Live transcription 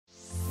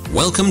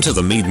Welcome to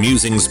the Mead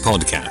Musings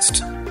podcast.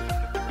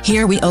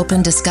 Here we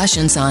open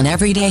discussions on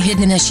everyday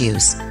hidden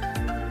issues,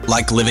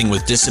 like living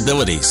with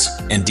disabilities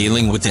and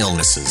dealing with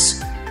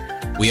illnesses.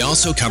 We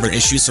also cover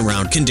issues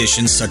around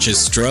conditions such as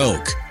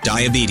stroke,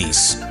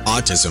 diabetes,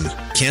 autism,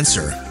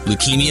 cancer,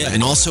 leukemia,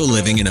 and also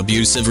living in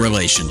abusive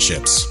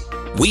relationships.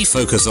 We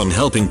focus on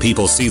helping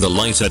people see the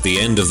light at the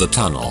end of the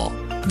tunnel.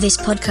 This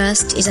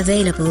podcast is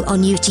available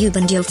on YouTube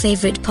and your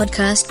favorite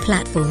podcast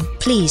platform.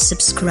 Please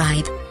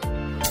subscribe.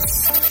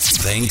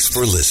 Thanks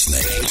for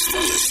listening.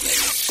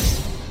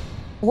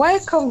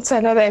 Welcome to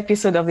another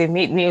episode of the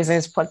Mead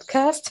Musings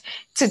podcast.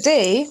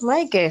 Today,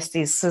 my guest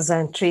is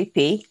Susan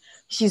Trippi.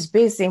 She's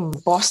based in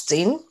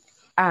Boston,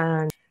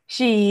 and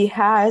she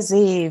has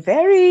a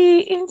very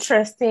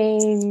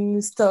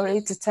interesting story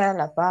to tell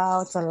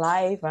about her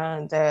life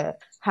and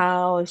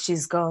how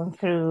she's gone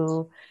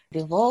through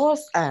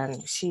divorce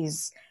and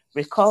she's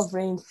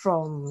recovering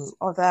from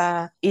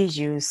other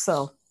issues.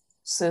 So,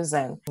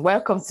 Susan,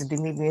 welcome to the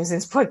Mead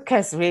Musings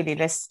podcast. Really,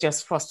 let's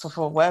just first of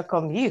all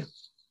welcome you.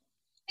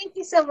 Thank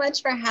you so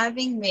much for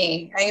having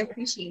me. I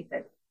appreciate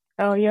it.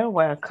 Oh, you're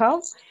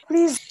welcome.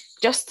 Please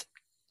just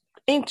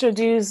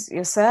introduce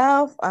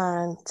yourself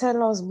and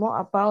tell us more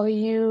about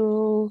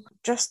you,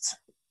 just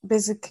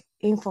basic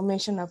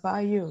information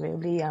about you,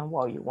 really, and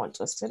what you want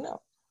us to know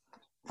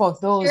for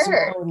those who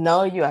don't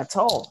know you at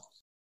all.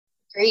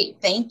 Great,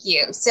 thank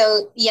you.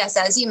 So, yes,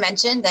 as you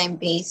mentioned, I'm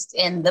based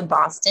in the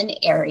Boston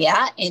area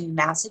in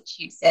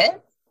Massachusetts.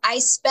 I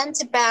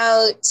spent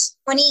about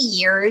 20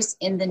 years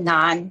in the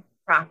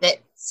nonprofit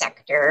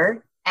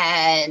sector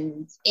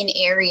and in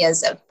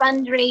areas of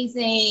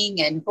fundraising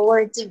and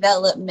board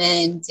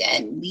development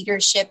and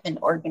leadership and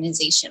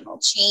organizational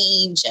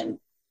change and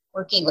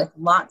working with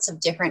lots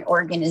of different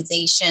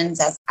organizations,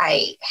 as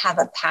I have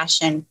a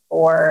passion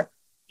for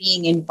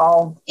being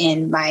involved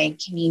in my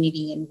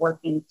community and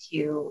working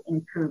to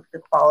improve the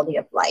quality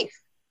of life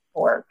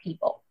for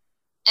people.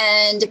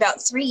 And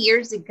about 3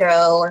 years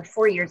ago or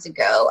 4 years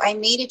ago, I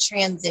made a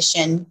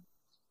transition,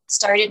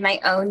 started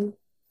my own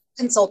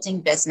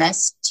consulting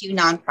business to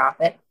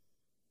nonprofit.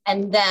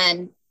 And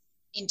then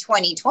in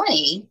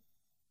 2020,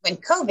 when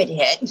COVID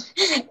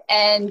hit,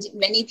 and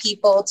many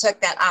people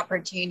took that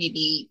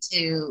opportunity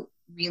to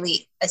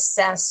really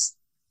assess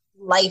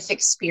life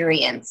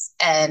experience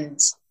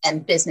and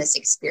business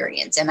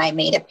experience. And I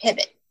made a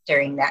pivot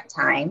during that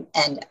time,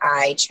 and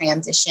I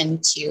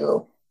transitioned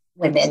to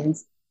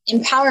women's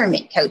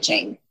empowerment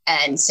coaching.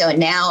 And so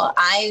now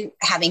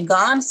having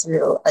gone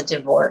through a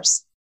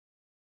divorce,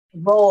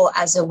 role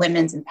as a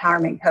women's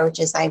empowerment coach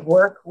is I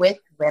work with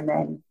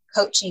women,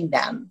 coaching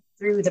them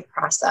through the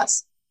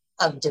process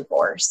of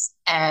divorce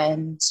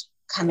and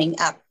coming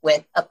up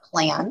with a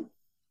plan,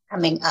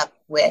 coming up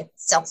with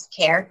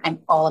self-care. I'm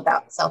all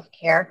about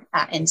self-care.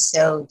 And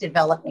so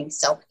developing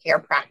self-care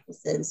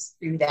practices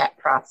through that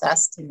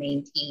process to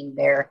maintain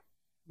their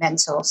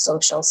mental,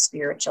 social,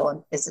 spiritual,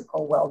 and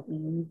physical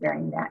well-being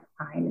during that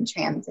time and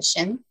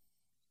transition.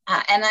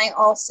 And I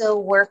also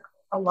work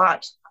a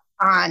lot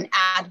on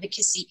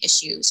advocacy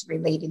issues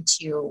related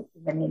to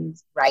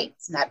women's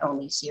rights, not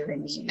only here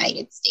in the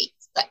United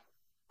States, but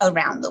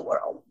around the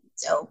world.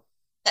 So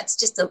that's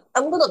just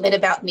a little bit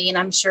about me, and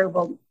I'm sure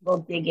we'll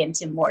dig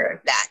into more of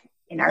that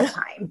in our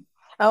time.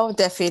 Oh,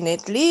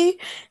 definitely.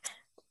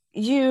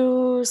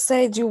 You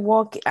said you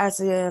work as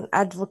an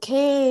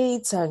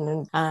advocate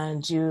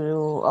and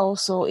you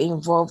also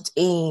involved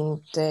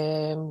in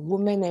the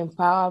women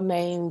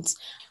empowerment,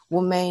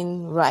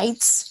 women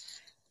rights.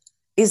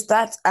 Is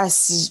that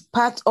as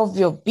part of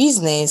your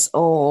business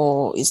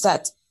or is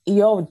that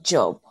your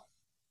job?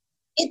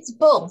 It's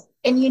both.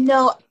 And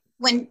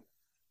when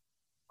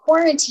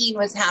quarantine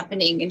was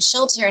happening and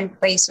shelter in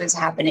place was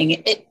happening,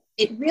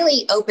 it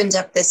really opened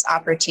up this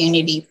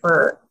opportunity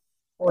for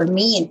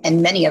me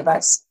and many of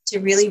us to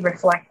really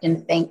reflect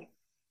and think.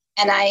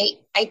 And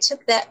I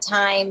took that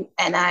time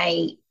and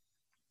I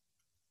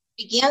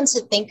began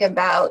to think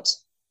about,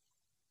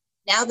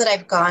 now that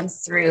I've gone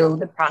through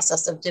the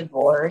process of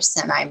divorce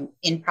and I'm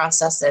in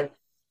process of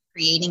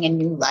creating a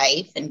new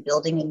life and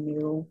building a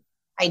new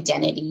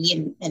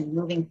identity and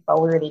moving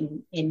forward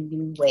in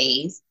new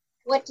ways,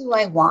 what do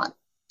I want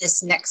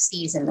this next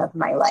season of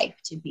my life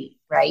to be,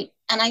 right?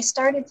 And I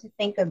started to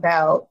think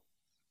about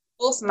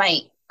both my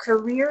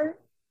career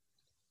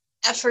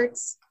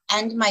efforts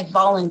and my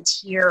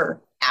volunteer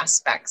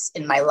aspects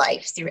in my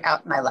life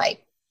throughout my life.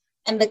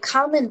 And the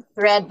common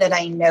thread that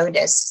I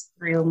noticed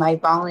through my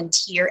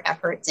volunteer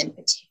efforts in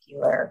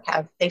particular,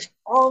 they've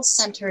all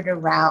centered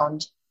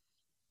around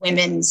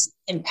women's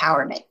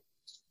empowerment,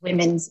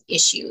 women's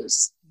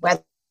issues,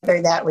 whether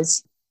that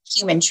was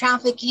human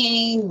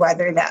trafficking,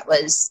 whether that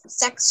was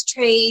sex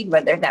trade,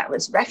 whether that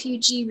was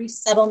refugee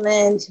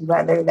resettlement,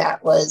 whether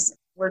that was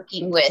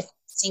working with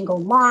single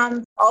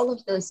moms, all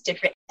of those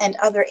different and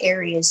other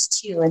areas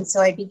too. And so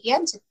I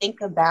began to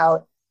think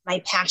about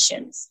my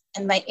passions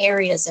and my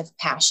areas of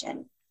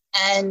passion.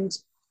 And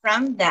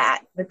from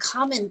that, the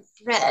common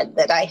thread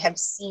that I have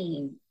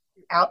seen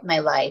throughout my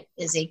life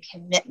is a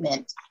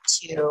commitment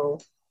to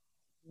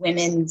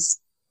women's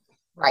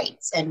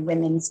rights and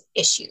women's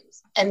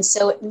issues. And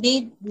so it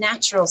made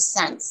natural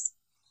sense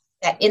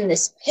that in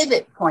this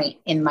pivot point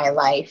in my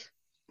life,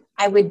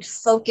 I would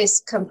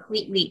focus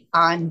completely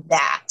on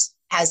that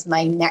as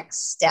my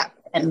next step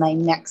and my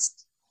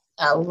next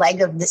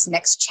leg of this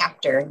next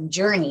chapter and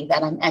journey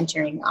that I'm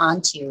entering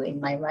onto in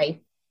my life,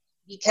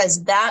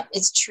 because that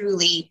is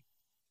truly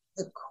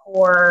the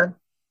core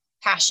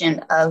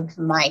passion of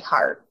my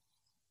heart.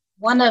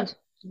 One of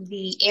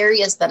the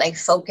areas that I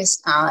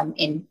focused on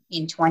in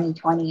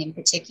 2020 in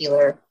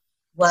particular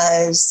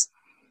was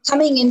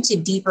coming into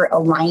deeper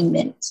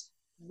alignment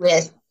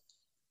with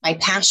my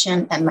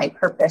passion and my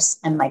purpose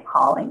and my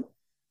calling.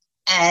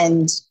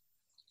 And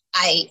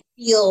I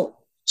feel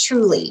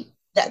truly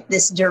that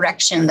this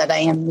direction that I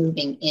am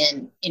moving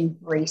in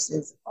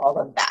embraces all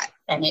of that.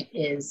 And it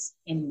is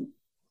in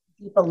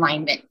deep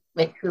alignment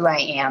with who I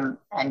am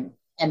and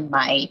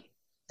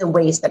the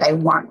ways that I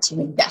want to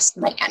invest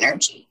my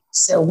energy.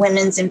 So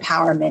women's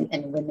empowerment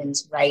and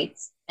women's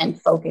rights, and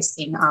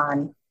focusing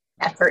on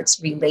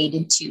efforts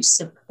related to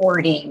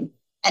supporting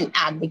and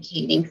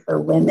advocating for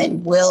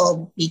women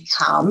will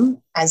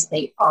become, as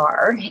they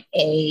are,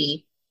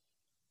 a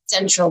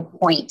central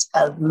point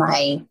of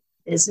my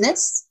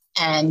business,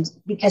 and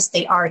because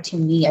they are to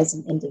me as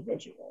an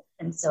individual.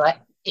 And so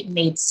it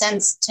made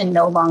sense to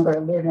no longer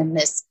live in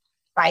this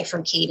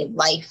bifurcated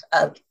life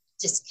of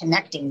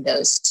disconnecting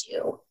those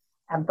two,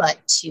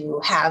 but to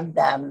have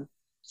them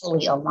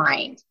fully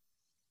aligned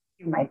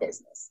through my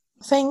business.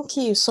 Thank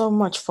you so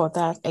much for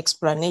that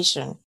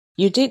explanation.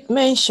 You did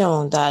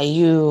mention that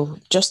you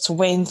just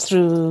went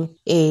through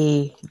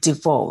a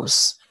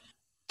divorce.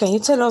 Can you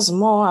tell us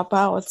more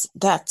about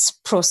that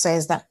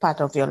process, that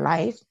part of your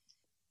life?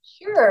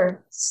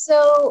 Sure.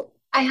 So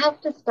I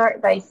have to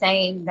start by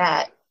saying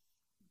that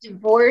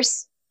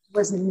divorce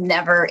was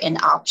never an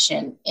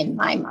option in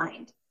my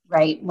mind,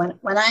 right? When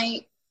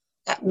I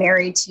got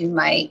married to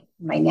my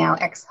now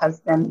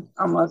ex-husband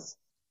almost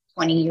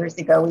 20 years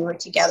ago, we were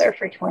together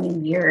for 20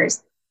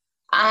 years.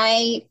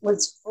 I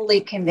was fully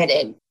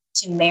committed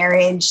to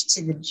marriage,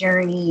 to the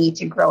journey,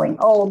 to growing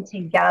old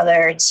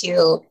together,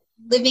 to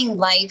living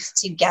life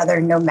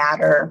together, no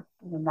matter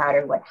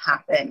what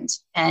happened.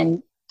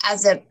 And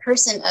as a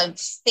person of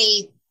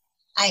faith,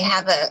 I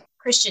have a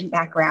Christian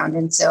background.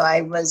 And so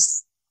I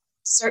was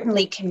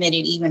certainly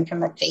committed, even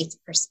from a faith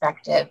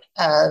perspective,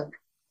 of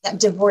that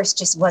divorce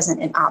just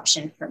wasn't an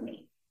option for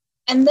me.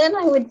 And then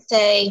I would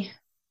say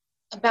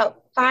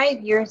about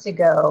 5 years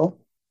ago,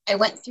 I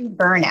went through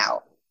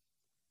burnout.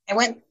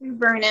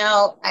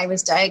 I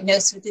was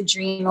diagnosed with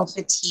adrenal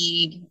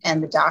fatigue,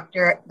 and the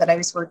doctor that I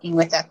was working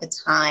with at the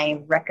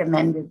time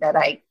recommended that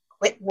I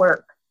quit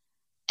work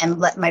and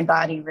let my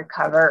body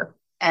recover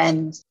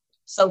and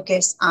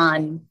focus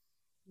on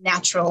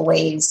natural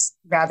ways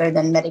rather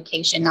than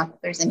medication. Not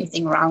that there's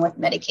anything wrong with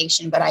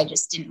medication, but I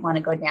just didn't want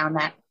to go down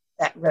that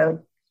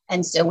road.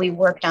 And so we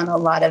worked on a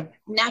lot of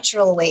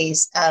natural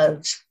ways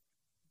of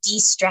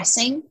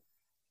de-stressing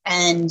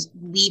and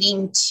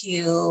leading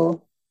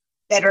to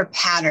better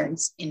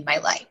patterns in my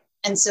life.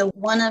 And so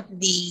one of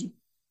the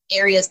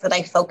areas that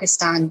I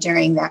focused on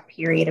during that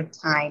period of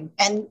time,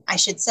 and I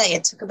should say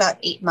it took about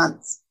 8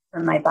 months for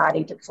my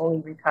body to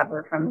fully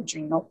recover from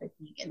adrenal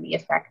fatigue and the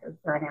effect of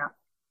burnout.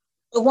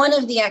 But one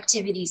of the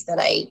activities that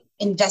I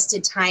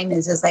invested time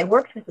is I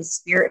worked with a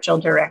spiritual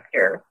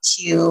director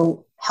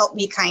to help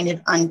me kind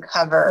of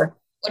uncover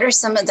what are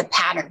some of the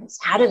patterns?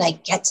 How did I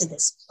get to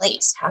this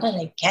place? How did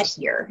I get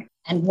here?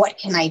 And what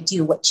can I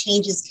do? What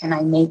changes can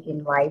I make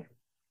in life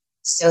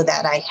so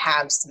that I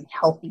have some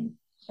healthy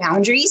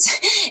boundaries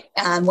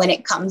when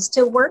it comes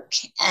to work?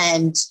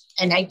 And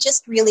I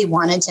just really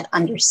wanted to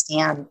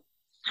understand,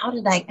 how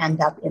did I end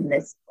up in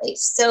this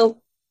place?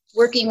 So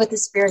working with the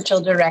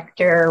spiritual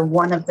director,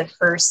 one of the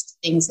first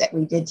things that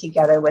we did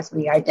together was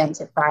we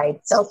identified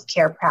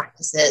self-care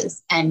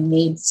practices and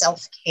made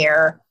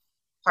self-care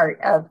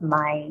part of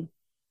my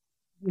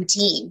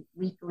routine,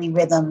 weekly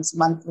rhythms,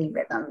 monthly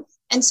rhythms.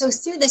 And so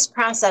through this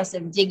process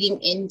of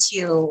digging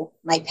into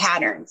my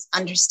patterns,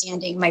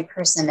 understanding my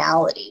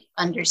personality,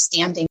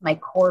 understanding my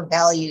core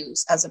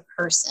values as a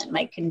person,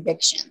 my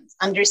convictions,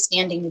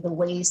 understanding the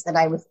ways that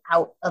I was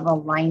out of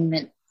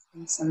alignment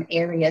in some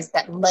areas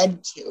that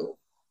led to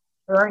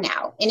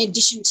burnout, in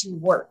addition to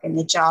work and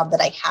the job that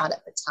I had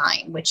at the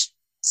time, which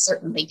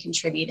certainly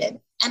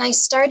contributed. And I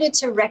started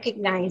to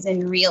recognize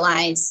and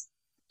realize,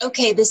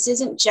 okay, this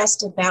isn't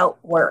just about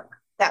work.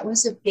 That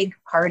was a big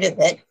part of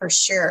it for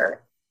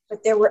sure.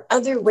 But there were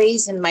other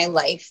ways in my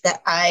life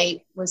that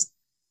I was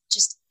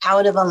just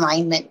out of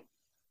alignment.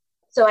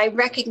 So I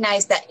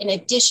recognized that in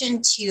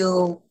addition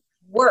to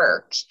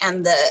work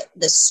and the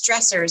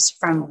stressors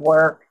from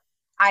work,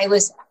 I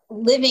was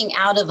living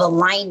out of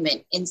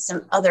alignment in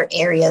some other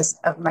areas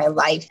of my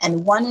life.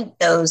 And one of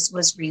those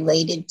was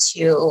related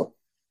to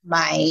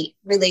my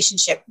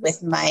relationship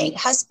with my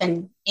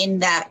husband, in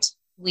that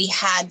we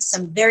had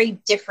some very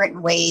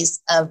different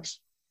ways of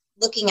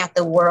looking at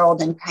the world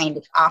and kind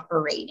of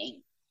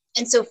operating.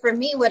 And so for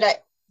me,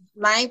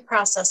 my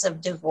process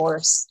of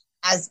divorce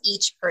as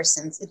each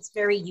person's. It's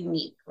very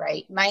unique,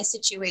 right? My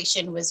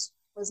situation was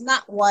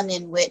not one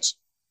in which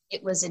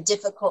it was a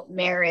difficult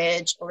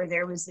marriage or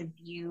there was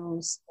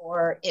abuse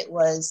or it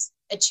was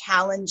a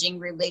challenging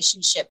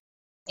relationship.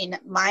 In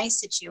my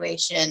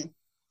situation,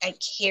 I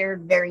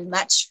cared very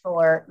much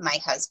for my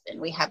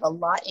husband. We have a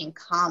lot in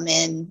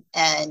common,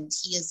 and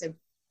he is a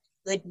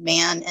good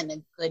man and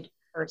a good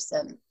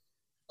person.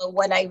 But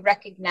what I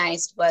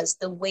recognized was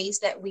the ways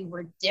that we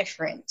were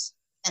different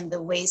and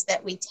the ways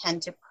that we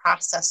tend to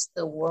process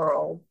the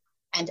world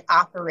and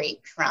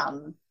operate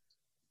from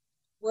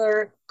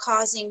were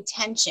causing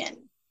tension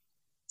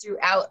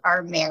throughout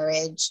our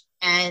marriage.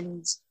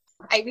 And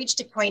I reached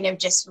a point of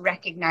just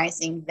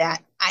recognizing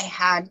that I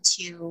had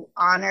to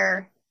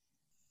honor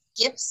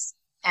gifts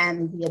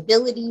and the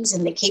abilities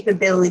and the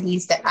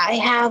capabilities that I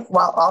have,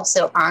 while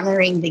also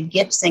honoring the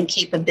gifts and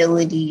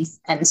capabilities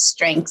and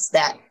strengths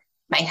that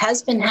my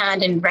husband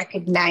had, and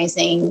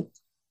recognizing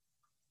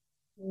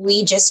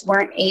we just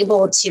weren't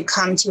able to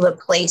come to a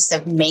place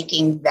of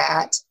making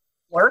that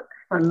work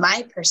from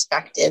my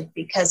perspective,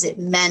 because it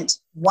meant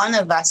one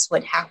of us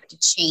would have to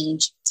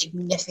change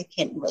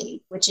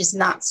significantly, which is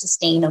not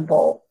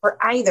sustainable for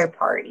either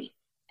party.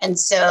 And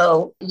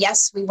so,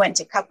 yes, we went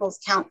to couples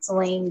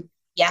counseling.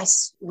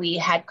 Yes, we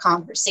had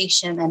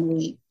conversation and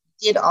we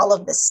did all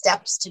of the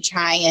steps to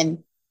try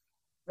and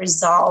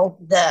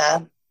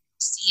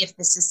see if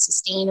this is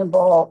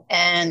sustainable.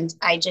 And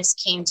I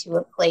just came to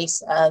a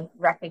place of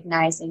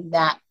recognizing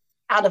that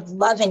out of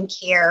love and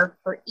care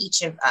for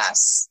each of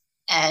us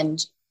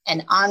and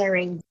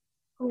honoring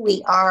who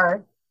we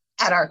are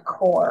at our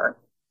core,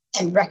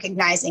 and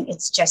recognizing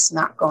it's just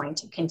not going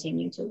to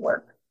continue to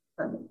work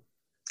for me.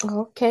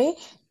 Okay.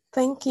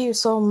 Thank you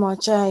so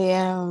much. I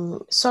am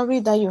sorry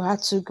that you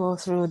had to go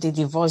through the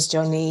divorce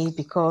journey,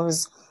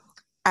 because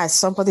as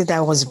somebody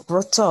that was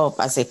brought up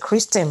as a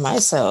Christian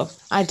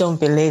myself, I don't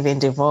believe in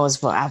divorce,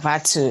 but I've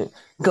had to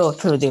go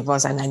through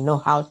divorce and I know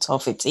how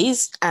tough it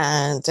is.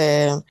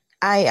 And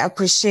I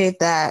appreciate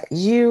that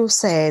you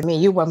said,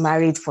 you were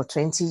married for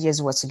 20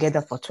 years, were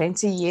together for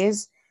 20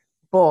 years,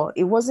 but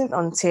it wasn't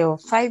until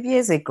 5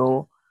 years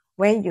ago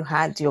when you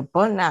had your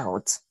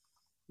burnout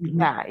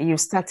that you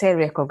started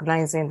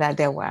recognizing that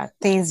there were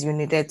things you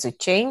needed to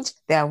change.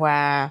 There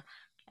were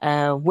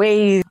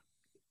ways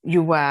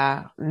you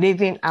were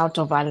living out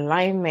of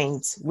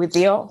alignment with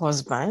your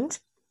husband,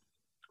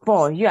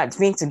 but you had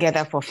been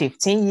together for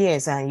 15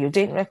 years and you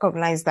didn't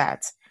recognize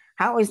that.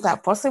 How is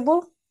that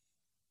possible?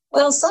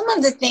 Well, some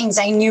of the things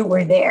I knew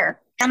were there.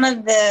 Some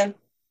of the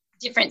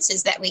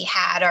differences that we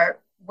had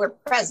were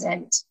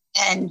present,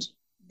 and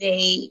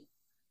we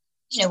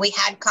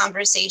had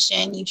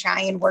conversation. You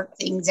try and work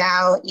things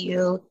out.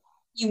 You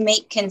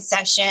make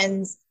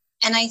concessions.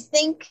 And I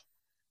think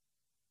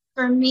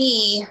for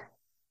me,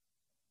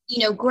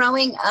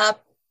 growing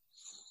up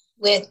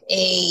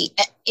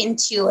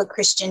into a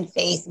Christian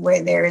faith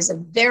where there is a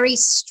very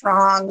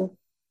strong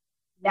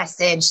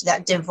message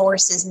that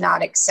divorce is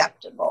not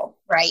acceptable,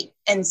 right?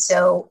 And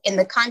so in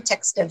the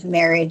context of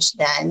marriage,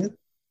 then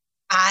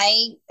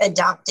I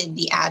adopted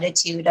the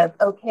attitude of,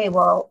 okay,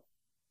 well,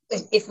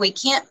 if we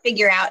can't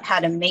figure out how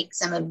to make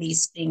some of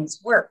these things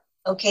work,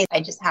 okay,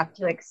 I just have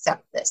to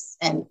accept this.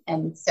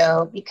 And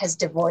so because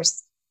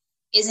divorce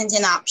isn't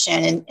an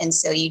option, and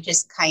so you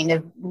just kind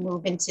of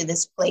move into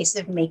this place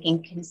of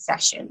making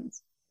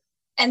concessions.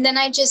 And then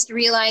I just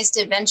realized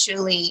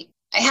eventually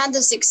I had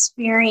this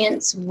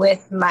experience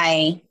with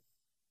my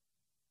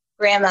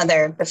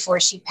grandmother before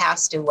she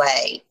passed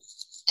away,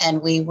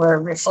 and we were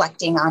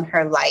reflecting on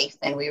her life,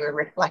 and we were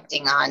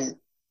reflecting on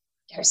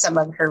some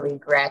of her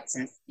regrets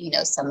and,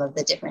 some of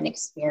the different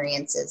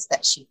experiences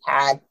that she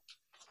had.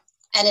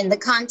 And in the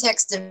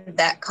context of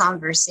that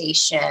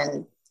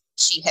conversation,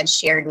 she had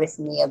shared with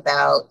me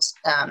about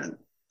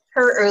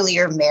her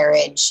earlier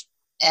marriage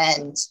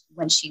and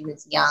when she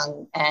was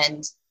young.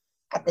 And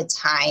at the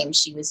time,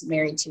 she was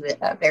married to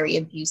a very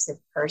abusive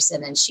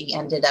person, and she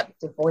ended up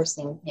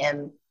divorcing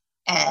him.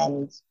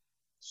 And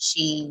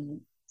she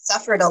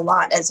suffered a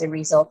lot as a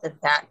result of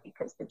that,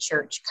 because the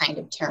church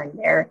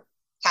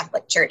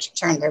Catholic Church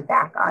turned their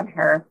back on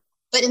her.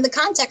 But in the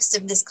context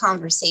of this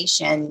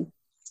conversation,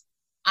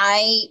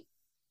 I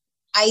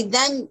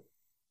then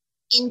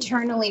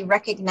internally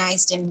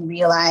recognized and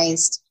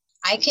realized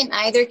I can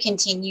either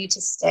continue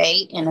to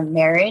stay in a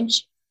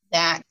marriage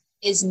that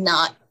is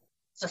not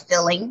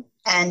fulfilling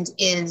and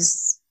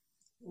is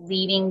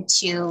leading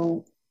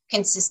to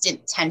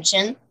consistent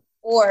tension,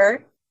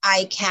 or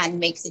I can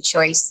make the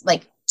choice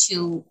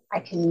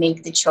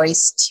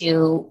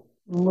to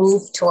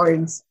move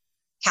towards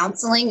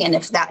counseling, and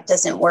if that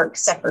doesn't work,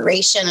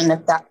 separation, and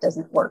if that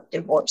doesn't work,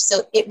 divorce.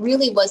 So it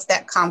really was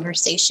that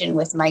conversation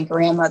with my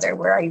grandmother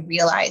where I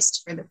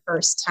realized for the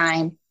first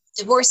time,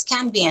 divorce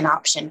can be an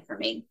option for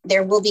me.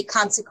 There will be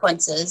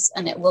consequences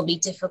and it will be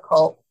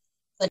difficult,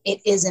 but it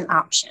is an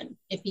option.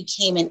 It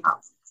became an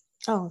option.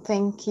 Oh,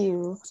 thank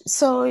you.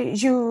 So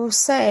you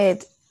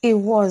said it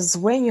was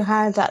when you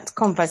had that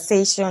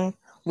conversation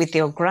with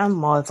your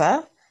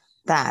grandmother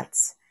that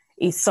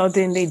it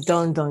suddenly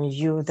dawned on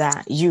you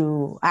that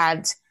you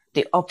had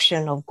the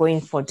option of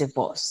going for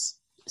divorce.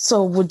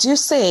 So would you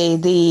say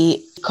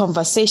the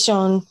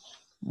conversation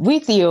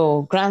with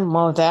your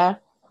grandmother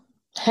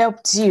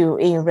helped you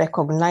in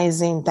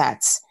recognizing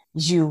that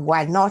you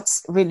were not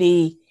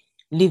really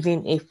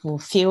living a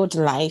fulfilled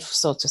life,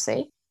 so to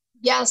say?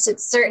 Yes, it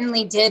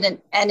certainly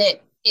did. And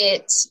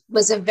it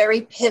was a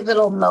very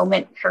pivotal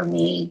moment for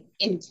me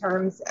in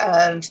terms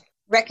of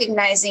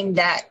recognizing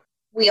that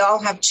we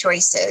all have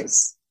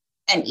choices,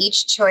 and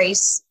each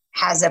choice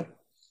has a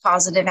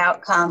positive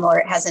outcome, or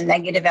it has a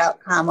negative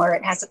outcome, or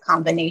it has a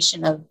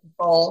combination of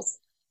both.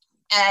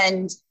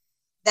 And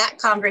that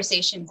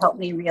conversation helped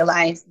me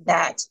realize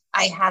that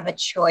I have a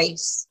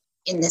choice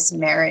in this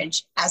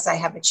marriage, as I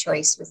have a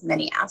choice with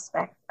many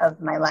aspects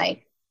of my life.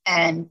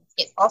 And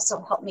it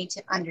also helped me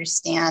to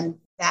understand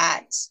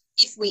that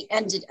if we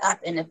ended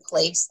up in a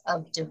place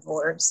of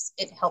divorce,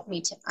 it helped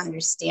me to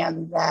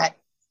understand that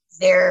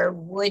there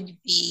would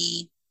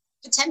be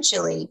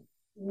potentially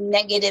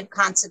negative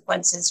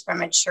consequences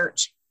from a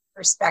church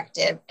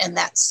perspective. And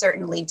that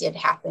certainly did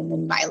happen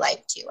in my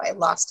life too. I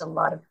lost a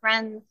lot of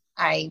friends.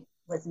 I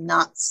was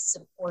not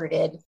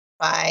supported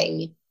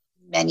by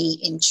many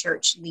in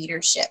church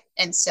leadership.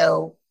 And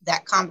so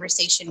that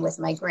conversation with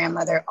my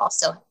grandmother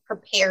also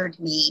prepared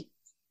me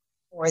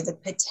for the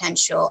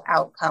potential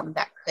outcome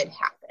that could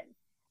happen.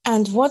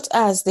 And what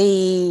is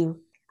the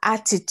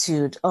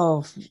attitude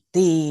of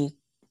the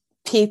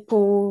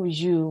people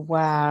you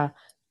were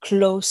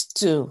close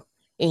to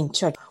in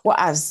church? What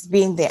has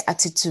been their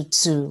attitude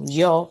to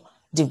your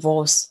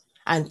divorce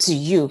and to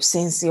you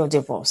since your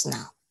divorce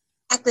now?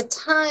 At the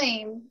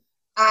time,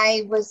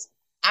 I was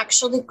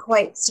actually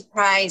quite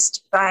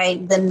surprised by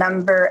the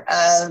number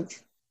of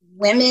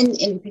women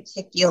in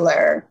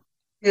particular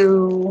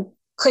who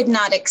could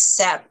not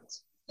accept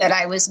that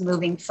I was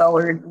moving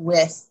forward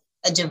with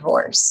a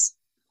divorce,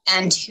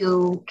 and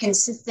who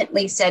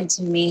consistently said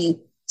to me,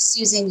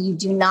 Susan, you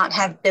do not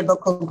have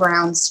biblical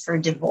grounds for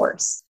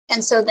divorce.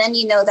 And so then,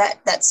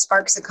 that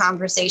sparks a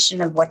conversation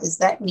of what does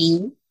that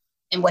mean?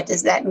 And what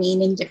does that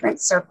mean in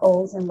different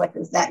circles? And what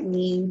does that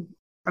mean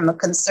from a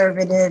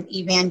conservative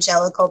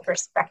evangelical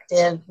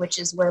perspective, which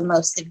is where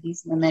most of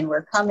these women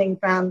were coming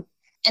from?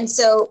 And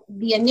so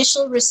the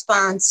initial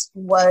response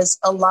was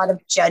a lot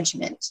of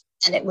judgment.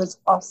 And it was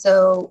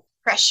also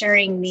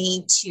pressuring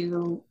me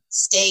to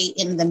stay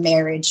in the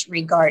marriage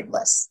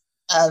regardless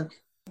of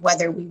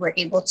whether we were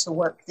able to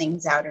work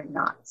things out or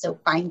not. So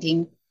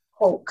finding,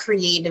 quote,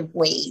 creative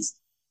ways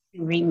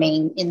to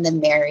remain in the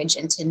marriage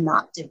and to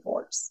not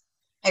divorce.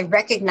 I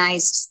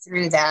recognized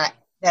through that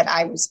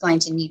I was going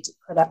to need to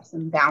put up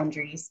some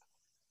boundaries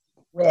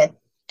with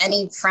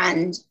any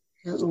friend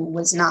who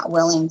was not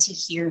willing to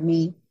hear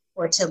me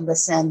or to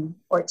listen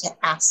or to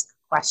ask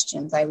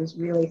questions. I was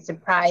really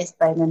surprised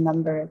by the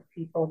number of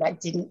people that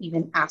didn't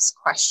even ask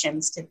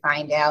questions to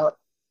find out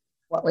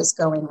what was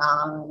going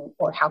on,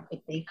 or how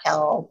could they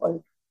help,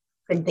 or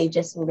could they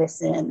just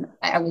listen.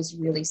 I was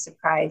really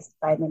surprised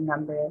by the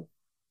number of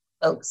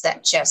folks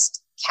that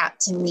just,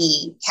 to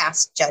me,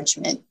 cast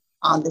judgment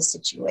on the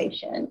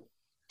situation.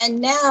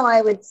 And now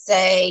I would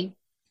say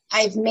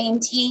I've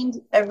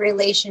maintained a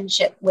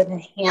relationship with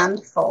a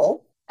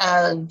handful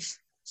of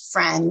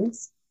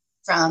friends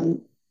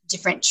from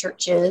different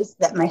churches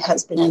that my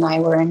husband and I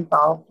were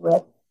involved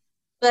with.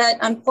 But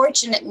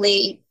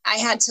unfortunately, I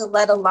had to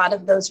let a lot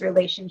of those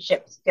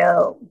relationships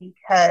go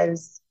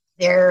because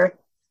there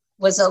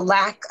was a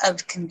lack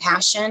of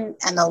compassion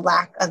and a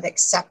lack of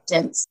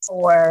acceptance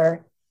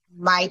for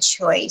my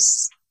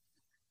choice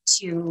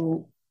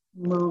to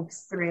move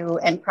through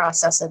and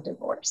process a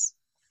divorce.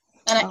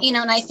 And,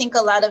 and I think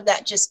a lot of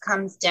that just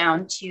comes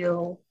down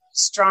to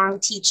strong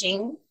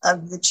teaching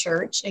of the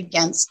church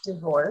against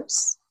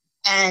divorce,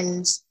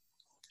 and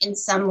in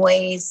some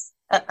ways,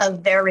 a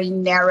very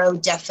narrow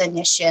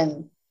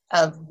definition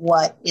of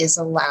what is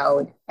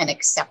allowed and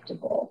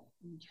acceptable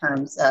in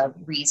terms of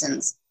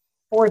reasons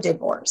for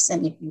divorce.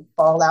 And if you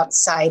fall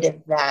outside of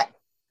that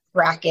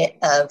bracket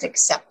of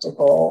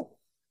acceptable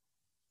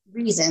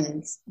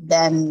reasons,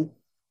 then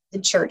the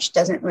church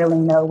doesn't really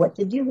know what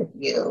to do with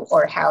you,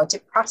 or how to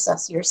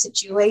process your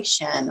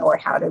situation, or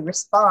how to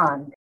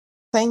respond.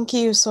 Thank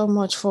you so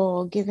much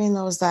for giving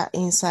us that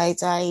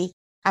insight. I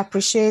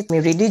appreciate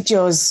the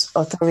religious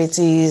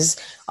authorities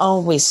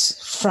always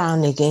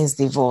frown against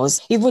divorce.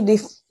 Even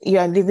if you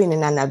are living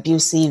in an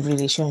abusive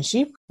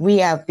relationship, we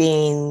have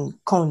been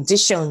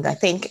conditioned, I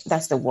think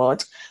that's the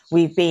word.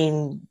 We've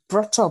been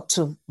brought up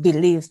to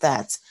believe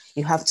that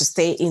you have to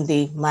stay in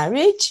the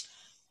marriage.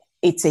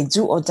 It's a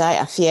do or die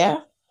affair.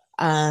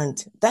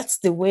 And that's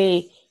the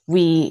way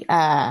we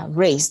are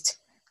raised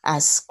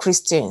as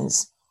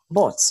Christians.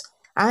 But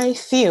I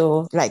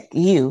feel like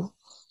you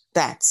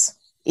that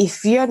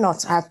if you're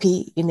not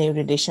happy in a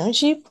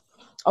relationship,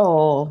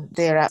 or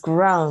there are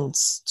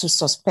grounds to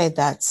suspect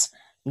that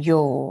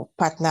your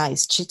partner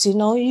is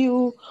cheating on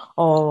you,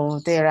 or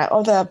there are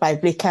other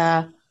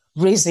biblical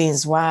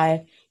reasons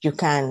why you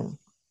can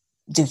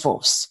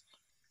divorce.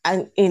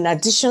 And in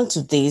addition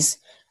to this,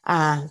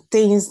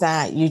 things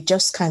that you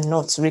just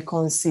cannot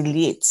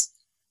reconciliate.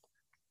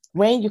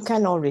 when you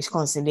cannot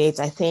reconcile,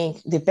 I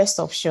think the best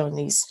option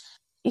is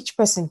each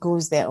person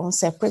goes their own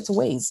separate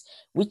ways,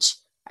 which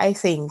I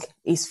think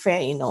is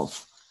fair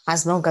enough,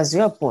 as long as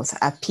you are both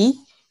happy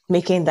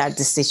making that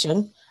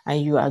decision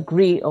and you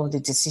agree on the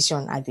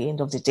decision at the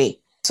end of the day.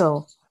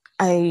 So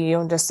I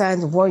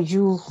understand what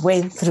you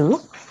went through,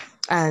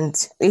 and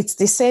it's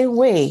the same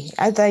way.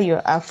 Either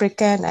you're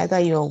African, either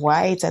you're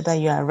white, either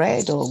you're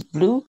red or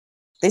blue.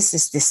 This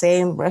is the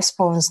same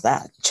response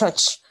that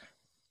church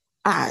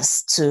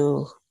has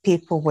to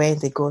people when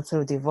they go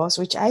through divorce,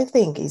 which I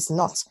think is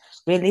not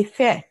really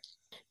fair.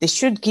 They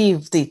should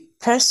give the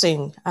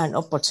person an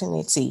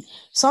opportunity.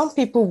 Some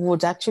people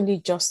would actually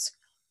just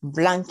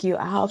blank you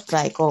out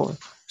like, oh,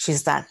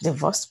 she's that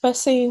divorced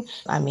person.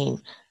 I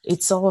mean,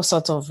 it's all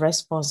sort of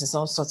responses,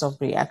 all sorts of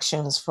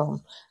reactions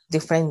from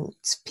different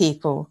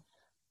people.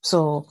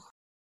 So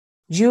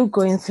you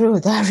going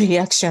through that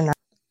reaction,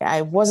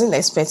 I wasn't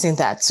expecting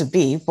that to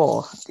be,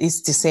 but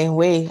it's the same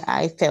way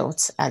I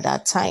felt at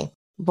that time.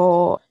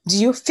 But do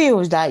you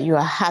feel that you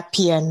are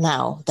happier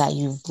now that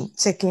you've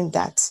taken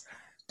that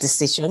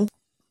decision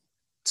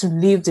to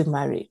leave the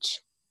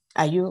marriage?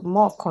 Are you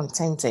more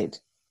contented?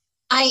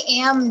 I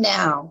am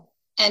now.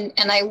 And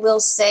I will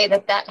say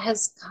that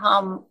has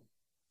come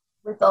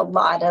with a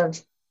lot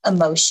of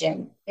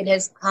emotion. It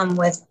has come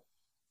with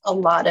a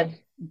lot of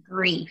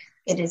grief.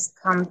 It has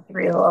come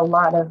through a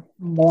lot of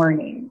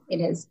mourning.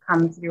 It has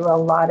come through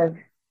a lot of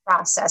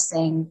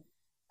processing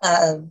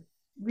of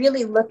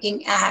really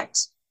looking at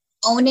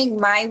owning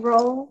my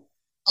role,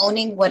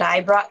 owning what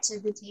I brought to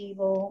the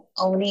table,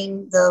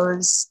 owning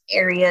those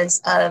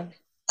areas of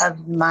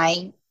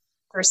my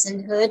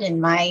personhood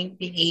and my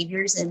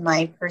behaviors and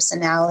my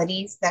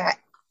personalities that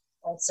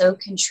also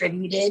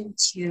contributed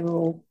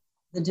to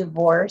the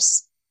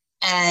divorce.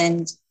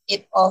 And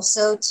it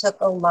also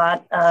took a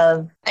lot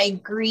of, I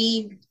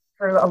grieved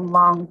for a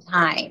long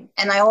time.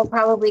 And I will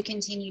probably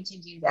continue to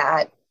do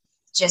that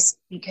just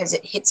because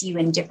it hits you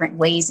in different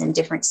ways in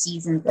different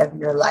seasons of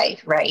your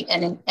life, right?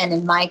 And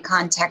in my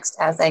context,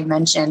 as I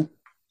mentioned,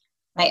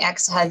 my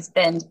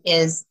ex-husband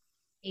is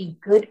a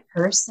good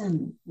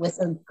person with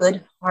a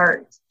good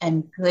heart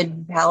and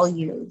good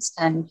values,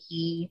 and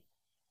he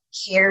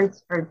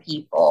cares for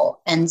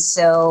people. And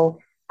so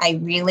I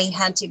really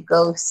had to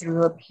go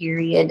through a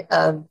period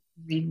of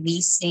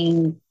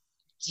releasing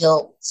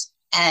guilt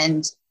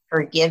and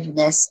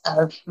forgiveness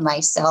of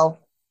myself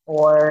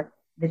for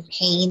the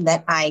pain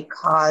that I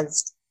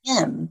caused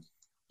him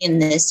in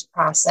this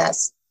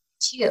process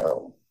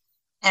too.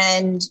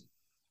 And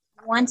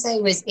once I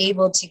was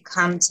able to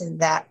come to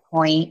that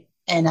point,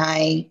 and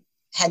I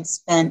had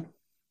spent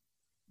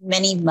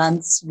many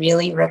months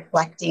really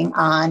reflecting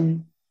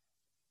on,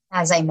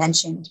 as I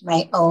mentioned,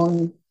 my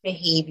own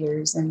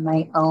behaviors and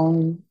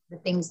the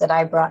things that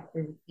I brought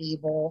to the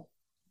table,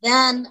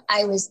 then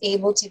I was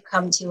able to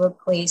come to a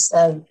place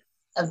of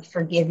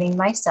forgiving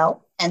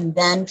myself. And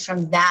then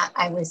from that,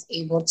 I was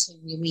able to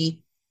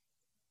really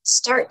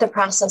start the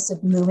process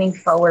of moving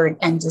forward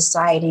and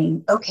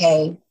deciding,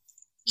 okay,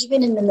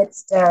 even in the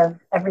midst of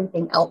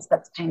everything else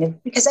that's kind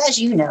of, because as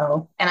you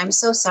know, and I'm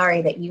so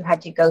sorry that you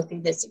had to go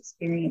through this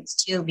experience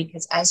too,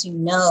 because as you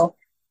know,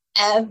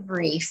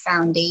 every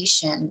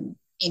foundation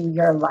in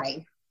your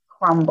life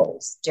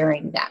crumbles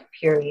during that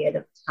period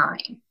of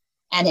time.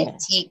 And it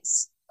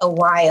takes a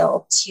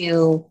while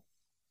to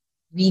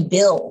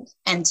rebuild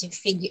and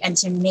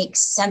to make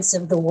sense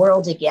of the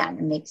world again,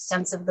 and make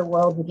sense of the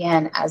world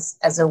again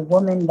as a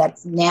woman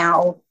that's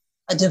now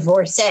a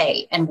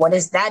divorcee. And what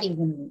does that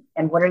even mean?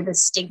 And what are the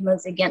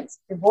stigmas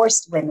against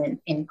divorced women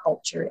in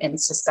culture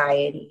and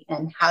society?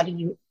 And how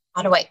do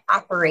I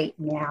operate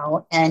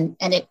now? And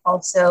it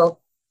also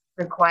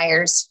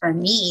requires, for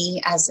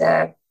me as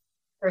a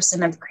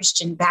person of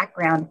Christian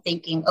background,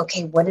 thinking,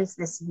 okay, what does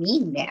this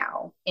mean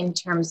now in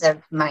terms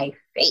of my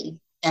faith?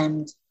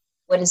 And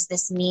what does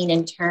this mean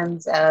in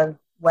terms of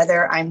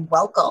whether I'm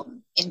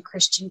welcome in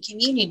Christian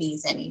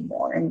communities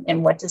anymore?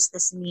 And what does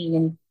this mean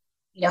in,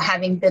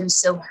 having been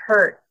so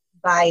hurt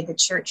by the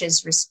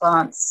church's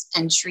response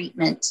and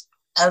treatment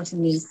of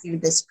me through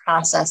this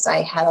process?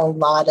 I had a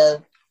lot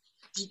of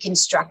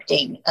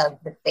deconstructing of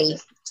the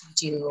faith to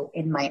do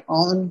in my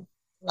own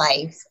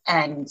life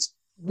and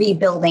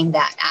rebuilding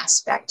that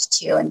aspect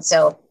too. And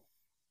so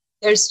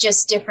there's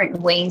just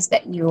different ways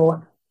that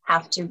you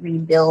have to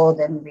rebuild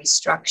and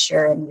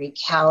restructure and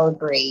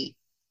recalibrate.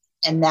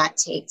 And that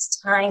takes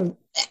time.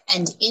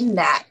 And in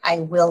that, I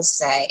will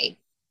say,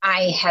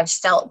 I have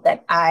felt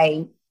that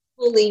I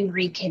fully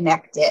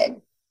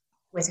reconnected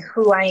with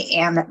who I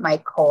am at my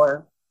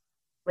core,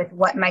 with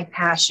what my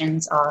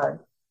passions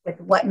are,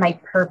 with what my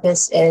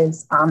purpose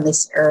is on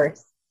this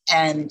earth,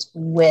 and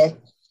with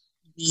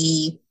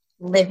the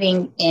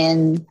living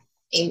in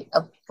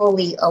a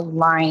fully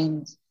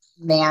aligned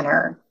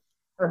manner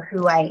for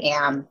who I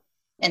am.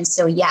 And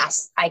so,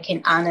 yes, I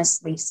can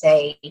honestly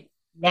say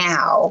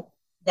now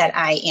that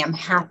I am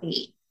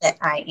happy, that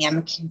I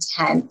am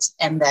content,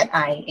 and that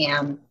I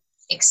am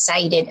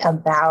excited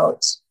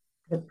about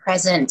the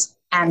present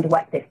and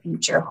what the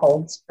future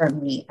holds for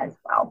me as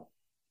well.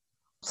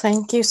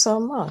 Thank you so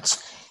much.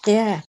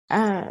 Yeah.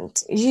 And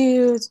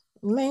you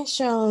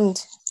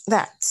mentioned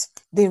that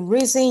the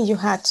reason you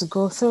had to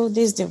go through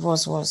this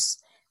divorce was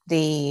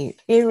the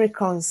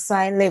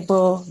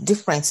irreconcilable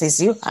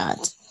differences you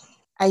had.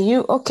 Are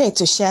you okay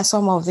to share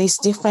some of these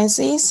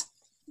differences?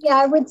 Yeah,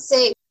 I would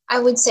say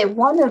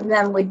one of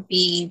them would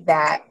be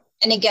that,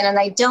 and again, and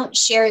I don't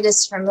share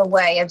this from a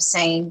way of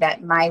saying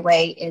that my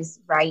way is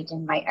right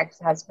and my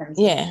ex-husband's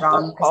is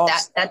wrong,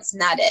 because that's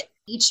not it.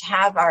 Each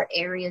have our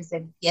areas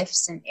of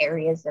gifts and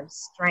areas of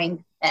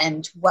strength,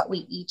 and what we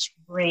each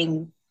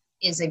bring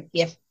is a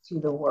gift to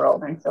the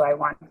world. And so I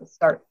want to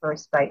start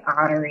first by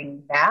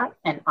honoring that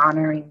and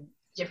honoring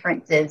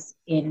differences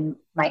in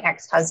my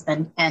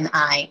ex-husband and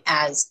I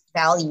as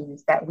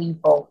values that we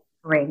both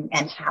bring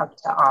and have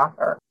to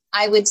offer.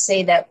 I would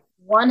say that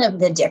one of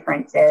the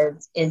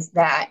differences is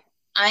that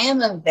I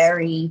am a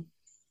very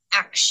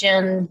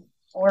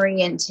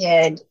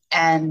action-oriented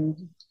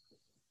and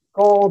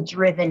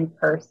goal-driven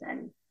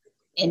person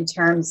in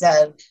terms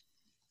of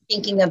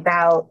thinking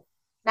about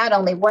not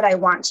only what I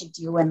want to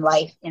do in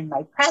life in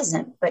my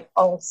present, but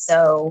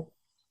also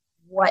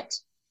where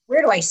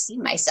do I see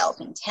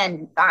myself in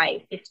 10,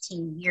 5,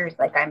 15 years?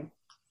 Like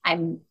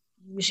I'm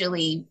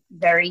usually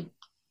very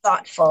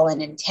thoughtful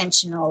and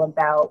intentional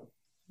about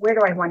where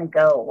do I want to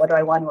go? What do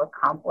I want to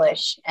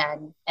accomplish?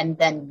 And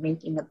then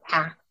making a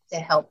path to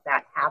help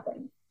that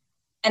happen.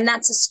 And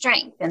that's a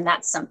strength, and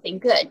that's something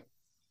good.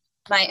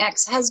 My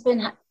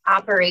ex-husband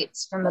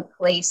operates from a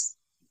place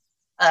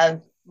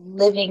of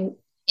living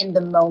in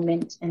the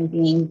moment and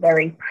being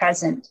very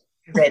present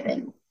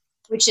driven,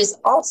 which is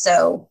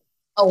also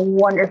a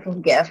wonderful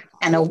gift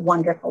and a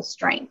wonderful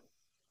strength.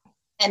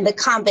 And the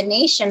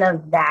combination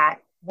of that,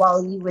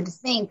 while you would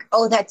think,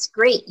 oh, that's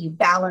great, you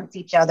balance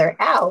each other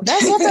out.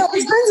 That's what I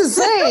was going to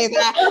say.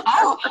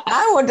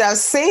 I would have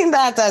seen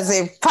that as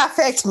a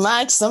perfect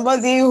match.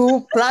 Somebody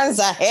who plans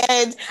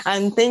ahead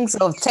and thinks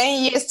of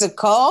 10 years to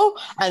come,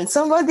 and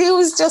somebody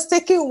who's just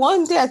taking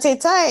one day at a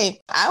time.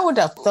 I would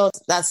have thought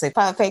that's a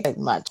perfect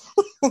match.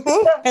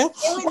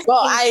 Well,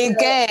 I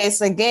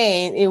guess,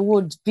 again, it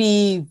would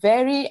be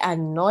very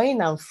annoying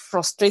and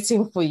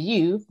frustrating for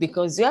you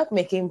because you're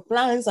making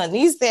plans and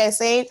he's there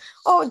saying,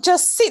 oh,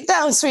 just sit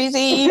down,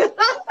 sweetie.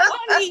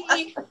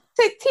 Honey,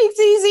 take it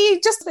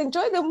easy. Just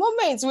enjoy the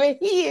moment. We're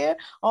here.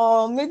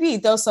 Or maybe he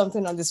does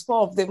something on the spur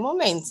of the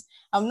moment.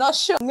 I'm not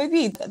sure.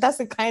 Maybe that's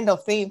the kind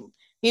of thing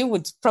he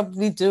would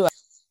probably do.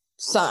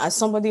 So, as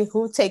somebody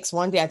who takes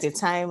one day at a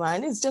time,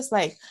 and it's just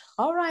like,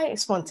 all right,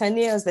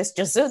 spontaneous, let's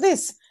just do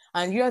this.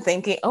 And you're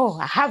thinking, oh,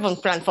 I haven't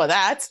planned for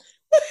that.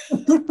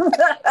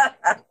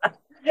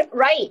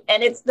 Right.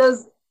 And it's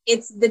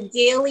the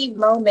daily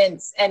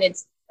moments, and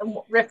it's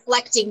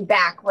reflecting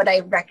back. What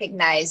I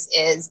recognize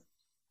is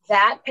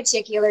that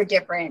particular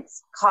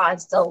difference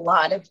caused a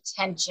lot of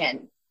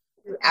tension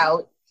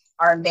throughout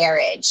our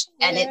marriage.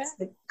 Yeah. And it's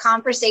the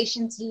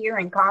conversations here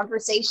and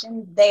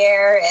conversations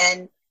there,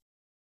 and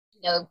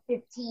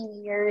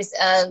 15 years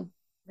of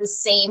the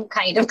same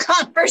kind of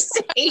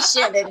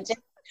conversation, and just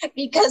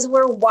because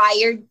we're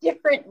wired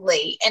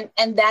differently.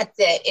 And that's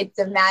it. It's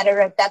a matter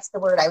of, that's the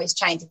word I was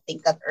trying to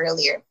think of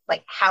earlier.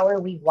 Like, how are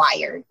we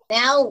wired?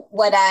 Now,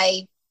 what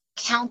I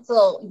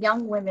counsel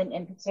young women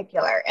in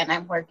particular, and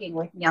I'm working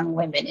with young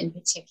women in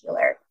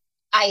particular,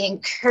 I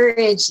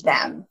encourage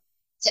them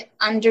to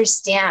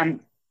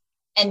understand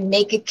and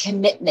make a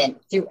commitment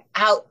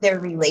throughout their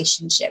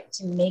relationship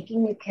to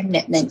making a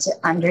commitment to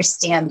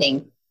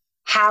understanding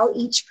how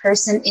each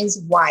person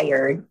is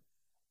wired,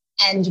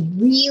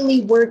 and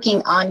really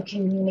working on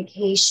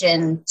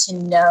communication to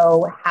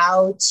know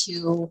how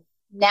to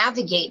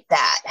navigate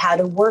that, how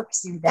to work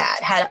through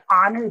that, how to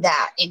honor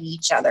that in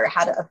each other,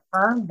 how to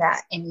affirm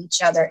that in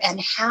each other,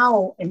 and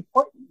how,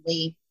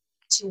 importantly,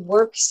 to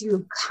work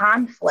through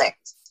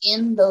conflict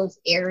in those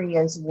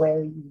areas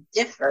where you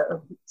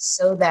differ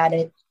so that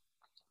it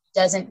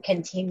doesn't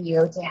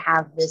continue to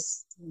have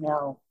this,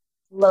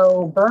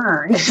 slow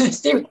burn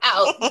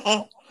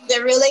throughout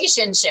the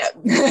relationship.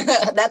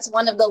 That's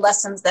one of the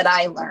lessons that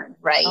I learned,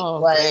 right?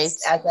 Great.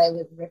 As I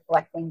was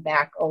reflecting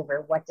back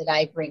over what did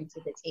I bring to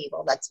the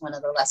table. That's one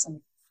of the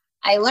lessons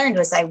I learned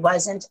was I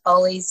wasn't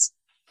always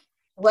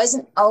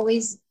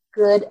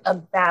good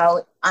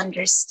about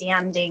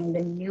understanding the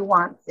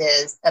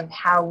nuances of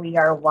how we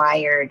are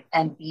wired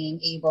and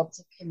being able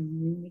to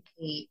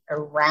communicate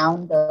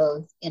around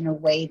those in a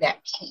way that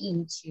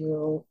came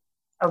to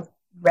a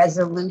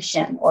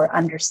resolution or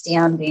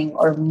understanding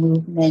or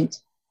movement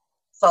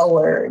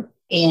forward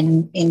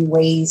in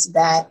ways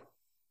that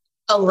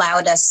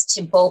allowed us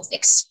to both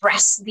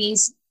express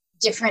these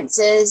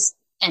differences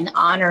and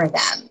honor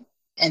them.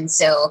 And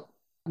so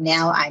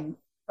now I'm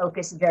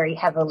focused very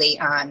heavily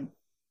on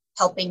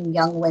helping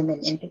young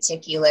women in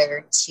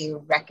particular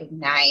to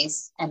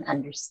recognize and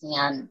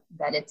understand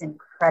that it's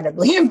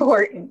incredibly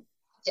important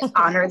to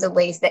honor the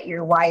ways that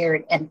you're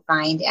wired and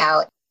find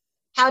out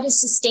how to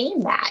sustain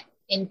that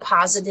in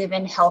positive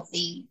and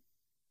healthy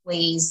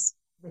ways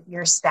with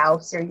your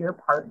spouse or your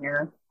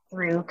partner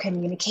through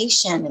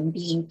communication and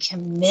being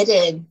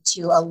committed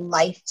to a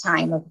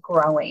lifetime of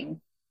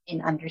growing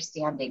in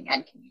understanding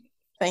and communication.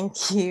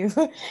 Thank you.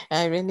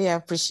 I really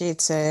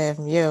appreciate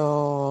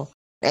your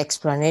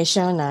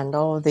explanation and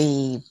all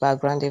the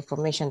background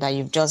information that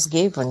you've just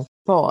given.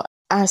 But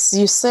as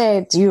you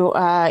said, you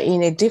are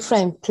in a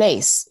different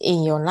place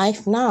in your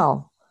life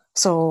now.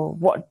 So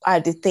what are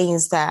the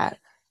things that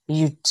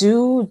you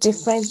do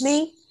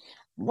differently?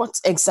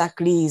 What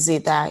exactly is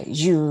it that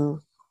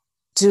you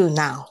do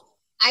now?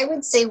 I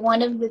would say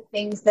one of the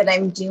things that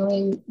I'm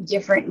doing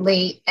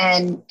differently,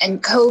 and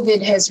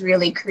COVID has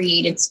really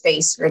created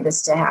space for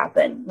this to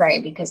happen,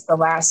 right? Because the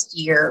last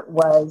year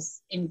was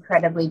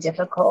incredibly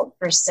difficult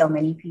for so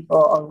many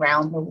people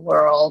around the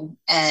world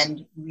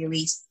and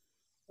really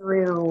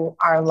threw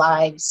our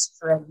lives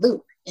for a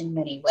loop in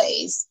many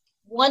ways.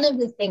 One of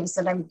the things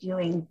that I'm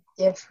doing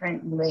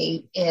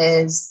differently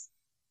is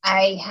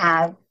I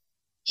have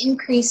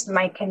increased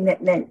my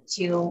commitment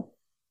to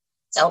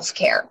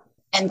self-care.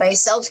 And by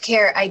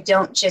self-care, I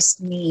don't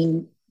just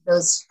mean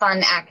those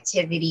fun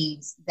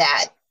activities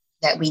that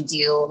we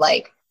do,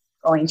 like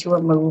going to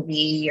a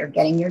movie or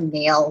getting your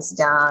nails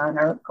done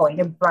or going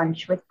to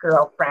brunch with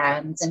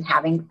girlfriends and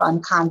having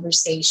fun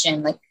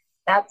conversation. Like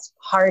that's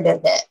part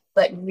of it.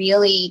 But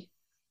really,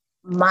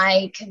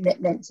 my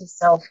commitment to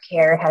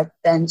self-care has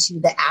been to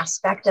the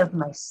aspect of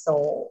my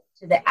soul,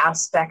 to the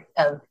aspect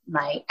of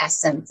my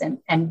essence,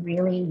 and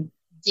really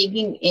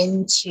digging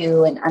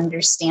into and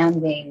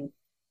understanding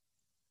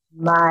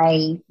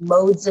my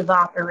modes of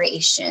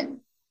operation,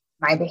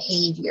 my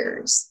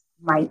behaviors,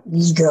 my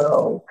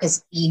ego,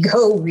 because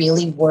ego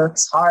really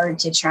works hard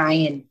to try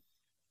and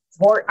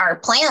thwart our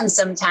plans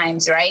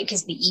sometimes, right?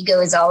 Because the ego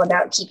is all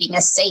about keeping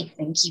us safe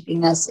and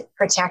keeping us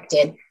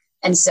protected.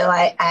 And so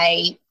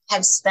I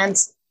have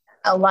spent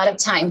a lot of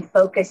time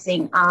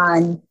focusing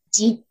on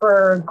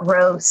deeper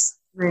growth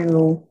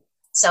through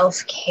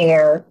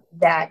self-care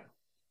that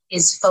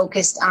is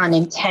focused on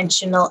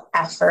intentional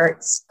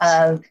efforts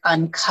of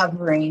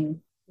uncovering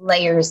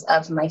layers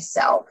of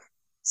myself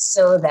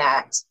so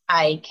that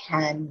I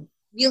can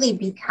really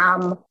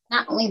become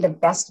not only the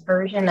best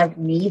version of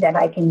me that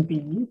I can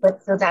be,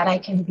 but so that I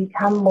can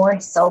become more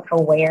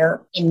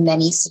self-aware in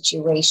many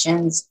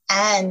situations.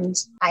 And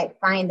I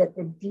find that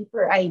the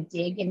deeper I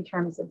dig in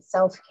terms of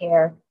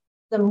self-care,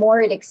 the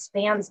more it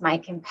expands my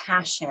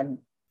compassion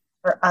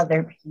for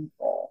other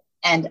people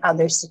and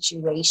other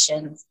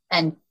situations,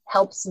 and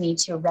helps me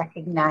to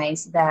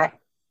recognize that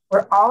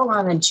we're all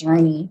on a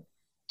journey,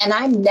 and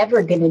I'm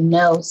never going to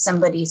know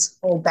somebody's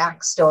full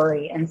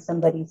backstory and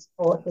somebody's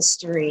full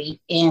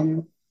history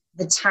in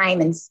the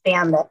time and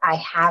span that I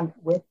have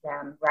with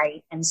them,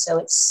 right? And so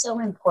it's so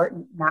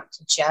important not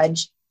to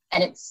judge,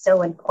 and it's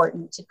so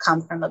important to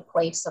come from a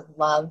place of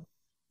love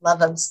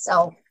of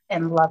self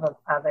and love of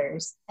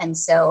others. And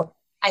so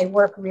I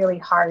work really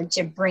hard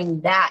to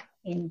bring that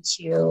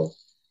into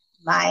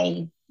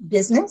my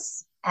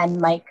business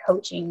and my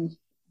coaching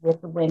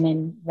with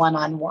women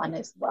one-on-one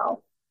as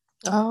well.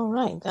 All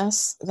right,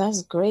 that's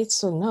great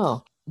to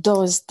know.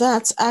 Does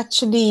that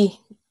actually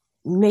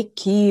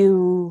make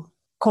you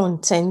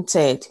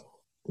contented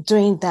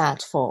doing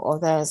that for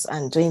others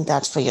and doing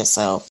that for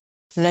yourself?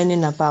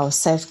 Learning about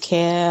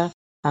self-care,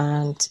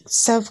 and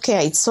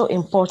self-care, it's so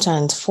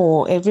important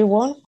for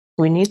everyone.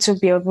 We need to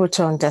be able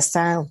to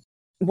understand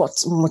what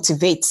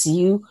motivates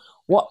you,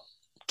 what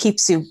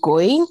keeps you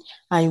going,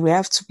 and we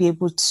have to be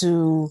able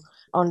to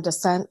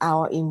understand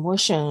our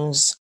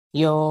emotions,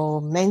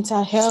 your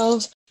mental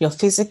health, your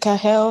physical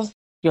health,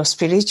 your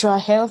spiritual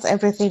health.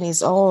 Everything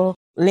is all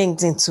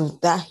linked into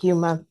that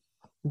human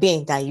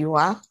being that you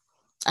are.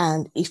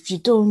 And if you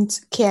don't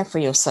care for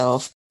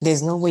yourself,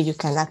 there's no way you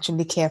can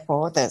actually care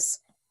for others.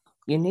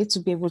 You need to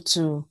be able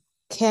to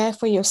care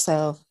for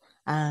yourself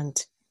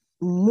and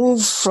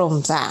move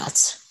from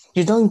that.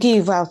 You don't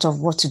give out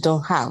of what you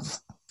don't have.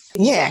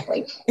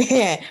 Exactly.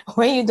 Yeah.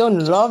 When you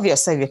don't love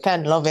yourself, you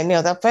can't love any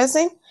other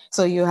person.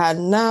 So you are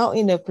now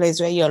in a place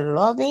where you're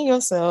loving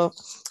yourself,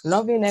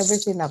 loving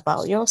everything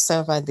about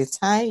yourself at the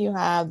time you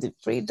have, the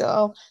freedom,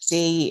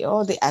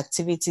 all the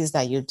activities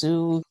that you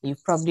do. You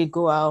probably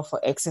go out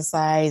for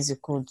exercise. You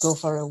could go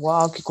for a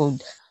walk. Do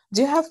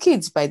you have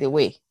kids, by the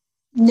way?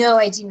 No,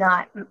 I do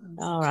not.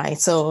 All right.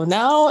 So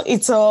now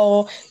it's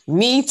all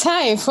me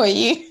time for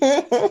you.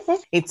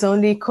 It's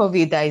only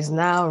COVID that is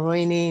now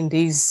ruining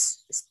this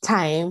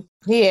time.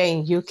 Here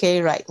in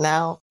UK right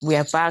now, we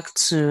are back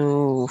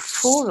to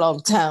full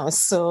lockdown.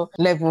 So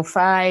level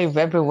 5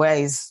 everywhere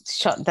is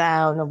shut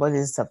down.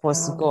 Nobody's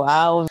supposed to go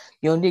out.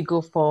 You only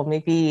go for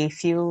maybe a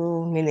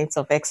few minutes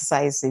of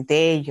exercise a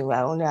day. You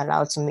are only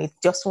allowed to meet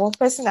just one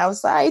person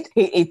outside.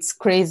 It's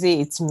crazy.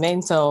 It's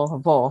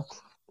mental. But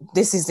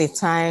this is a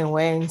time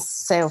when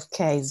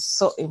self-care is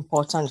so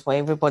important for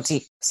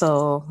everybody.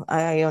 So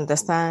I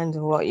understand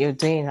what you're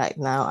doing right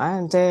now.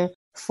 And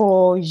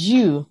for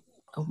you,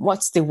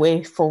 what's the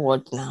way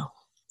forward now?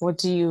 What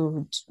do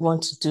you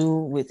want to do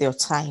with your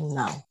time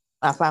now,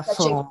 apart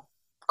from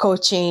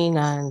coaching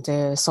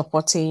and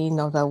supporting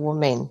other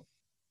women?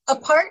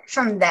 Apart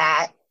from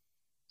that,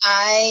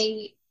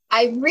 I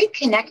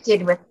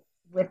reconnected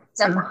with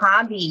some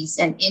hobbies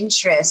and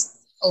interests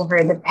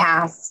over the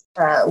past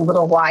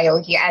little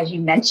while here, as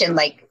you mentioned,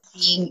 like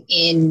being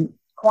in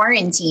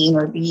quarantine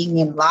or being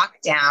in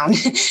lockdown,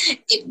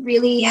 it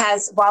really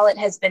has, while it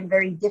has been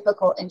very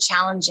difficult and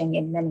challenging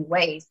in many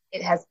ways,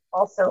 it has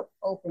also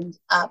opened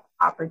up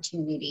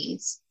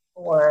opportunities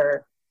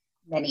for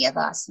many of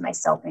us,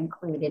 myself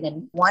included.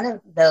 And one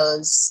of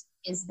those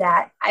is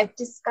that I've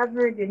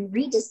discovered and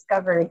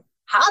rediscovered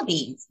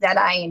hobbies that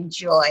I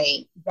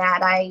enjoy,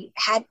 that I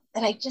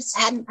just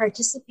hadn't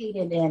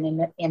participated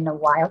in a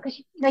while,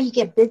 because you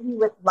get busy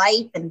with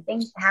life and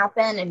things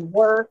happen and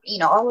work,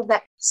 all of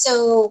that.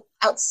 So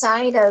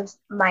outside of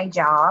my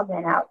job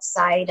and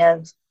outside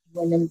of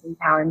women's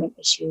empowerment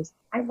issues,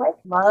 I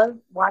love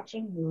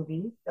watching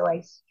movies. So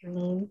I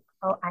stream.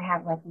 I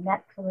have like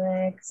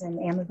Netflix and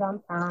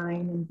Amazon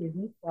Prime and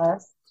Disney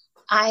Plus.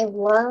 I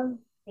love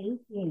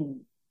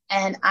baking,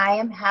 and I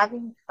am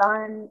having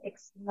fun.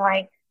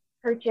 I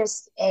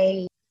purchased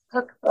a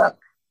cookbook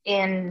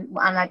on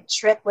a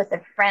trip with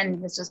a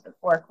friend. This was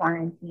before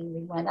quarantine.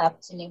 We went up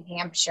to New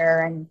Hampshire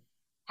and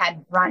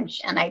had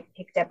brunch, and I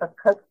picked up a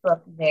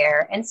cookbook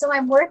there. And so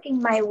I'm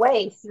working my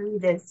way through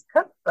this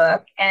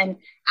cookbook, and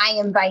I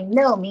am by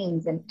no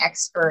means an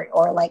expert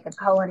or like a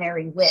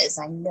culinary whiz.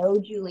 I'm no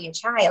Julia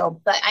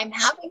Child, but I'm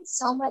having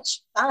so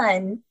much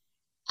fun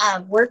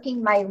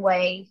working my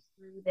way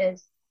through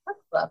this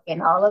cookbook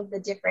and all of the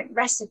different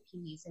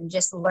recipes, and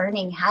just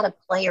learning how to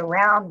play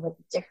around with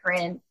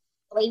different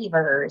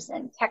flavors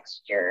and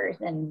textures.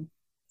 And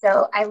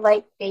so I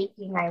like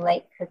baking, I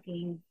like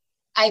cooking.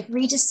 I've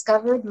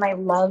rediscovered my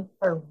love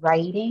for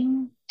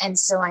writing. And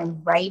so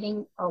I'm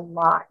writing a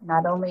lot.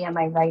 Not only am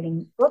I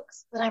writing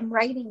books, but I'm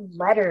writing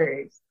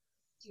letters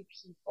to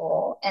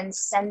people and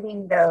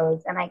sending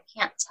those. And I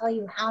can't tell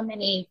you how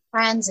many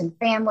friends and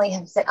family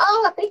have said,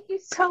 "Oh, thank you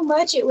so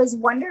much. It was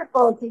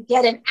wonderful to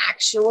get an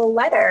actual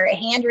letter, a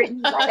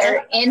handwritten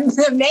letter in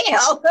the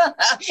mail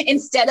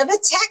instead of a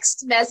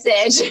text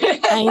message."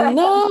 I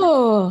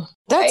know.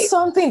 That's Right.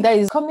 something that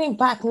is coming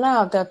back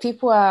now, that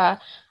people are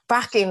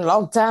back in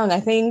lockdown.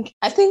 I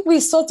think we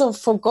sort of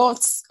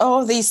forgot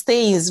all these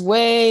things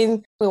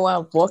when we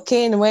were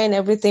working, when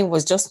everything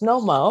was just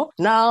normal.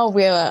 Now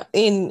we're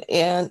in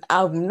an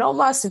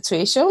abnormal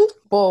situation,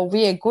 but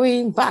we are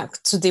going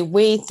back to the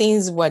way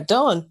things were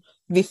done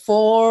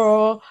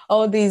before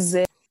all these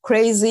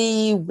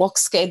crazy work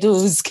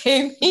schedules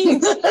came in.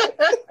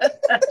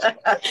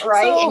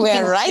 Right. So And we're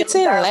consumed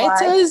writing our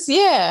lives. letters.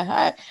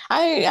 Yeah.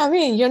 I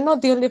mean, you're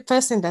not the only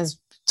person that's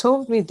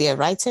told me they're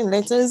writing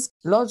letters.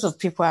 Lots of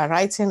people are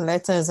writing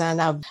letters, and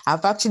I've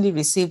actually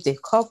received a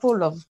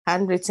couple of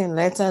handwritten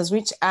letters,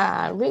 which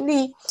are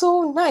really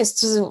so nice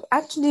to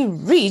actually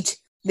read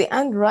the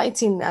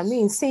handwriting. I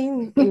mean,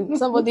 seeing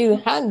somebody's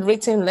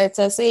handwritten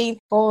letter saying,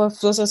 "Oh,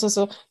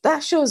 so,"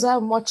 that shows how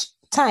much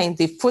time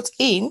they put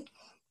in.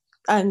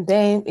 And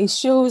then it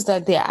shows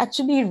that they're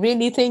actually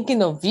really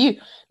thinking of you,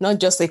 not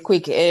just a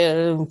quick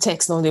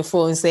text on the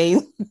phone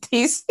saying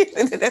this.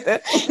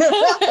 Exactly.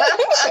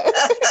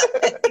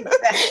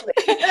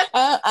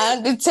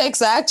 And the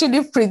texts are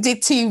actually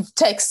predictive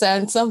texts,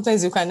 and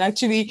sometimes you can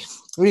actually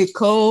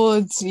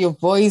record your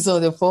voice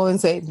on the phone,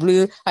 say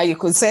blue, and you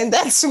could send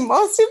that to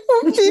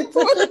multiple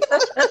people.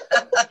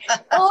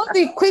 All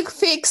the quick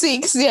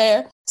fixes,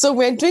 yeah. So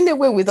we're doing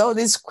away with all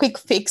these quick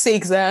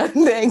fixes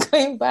and then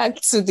going back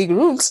to the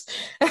roots.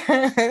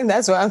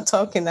 That's what I'm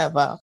talking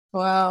about.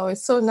 Wow,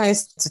 it's so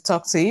nice to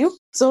talk to you.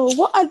 So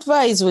what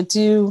advice would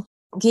you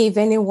give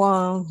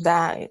anyone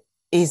that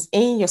is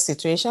in your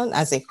situation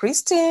as a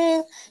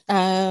Christian,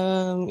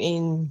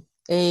 in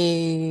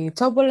a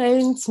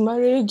turbulent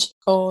marriage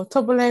or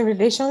turbulent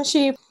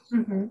relationship?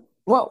 Mm-hmm.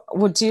 What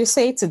would you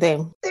say to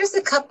them? There's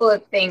a couple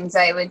of things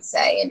I would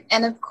say.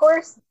 And of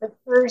course, the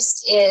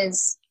first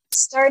is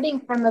starting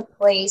from a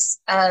place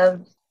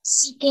of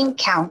seeking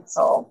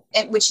counsel,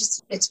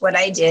 it's what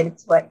I did.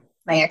 It's what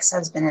my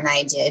ex-husband and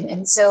I did.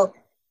 And so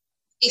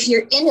if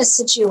you're in a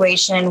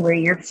situation where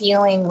you're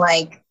feeling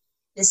like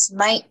this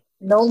might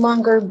no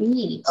longer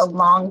be a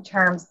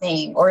long-term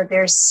thing, or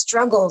there's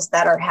struggles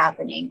that are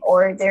happening,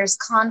 or there's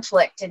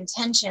conflict and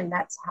tension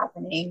that's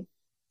happening,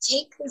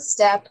 take the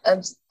step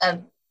of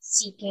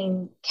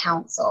seeking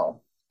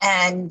counsel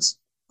and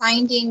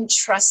finding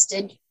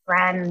trusted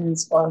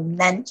friends or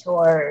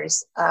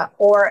mentors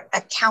or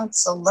a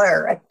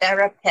counselor, a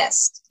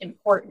therapist,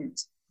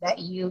 important, that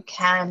you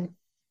can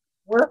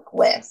work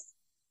with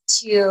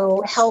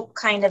to help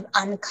kind of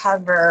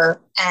uncover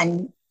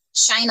and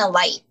shine a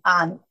light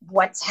on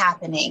what's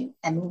happening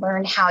and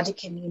learn how to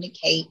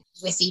communicate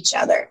with each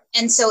other.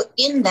 And so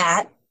in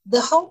that,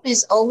 the hope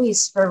is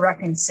always for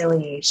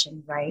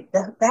reconciliation, right?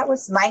 That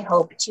was my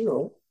hope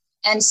too.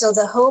 And so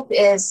the hope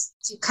is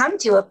to come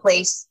to a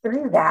place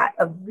through that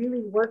of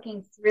really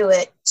working through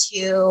it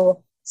to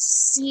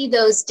see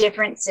those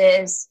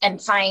differences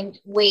and find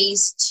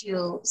ways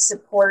to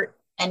support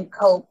and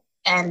cope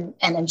and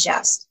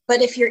adjust.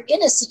 But if you're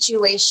in a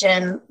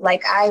situation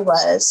like I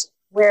was,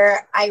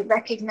 where I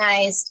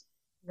recognized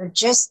you're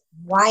just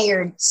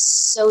wired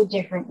so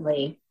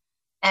differently,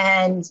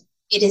 and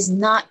it is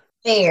not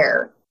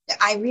fair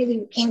I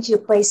really came to a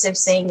place of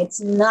saying it's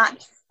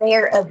not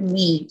fair of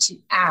me to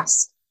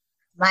ask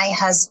my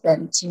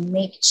husband to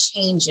make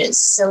changes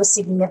so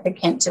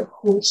significant to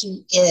who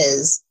he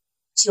is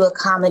to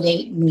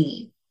accommodate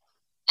me.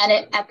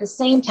 And at the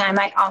same time,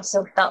 I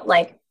also felt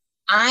like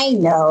I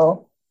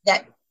know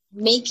that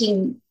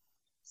making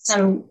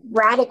some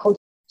radical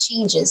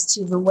changes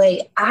to the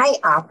way I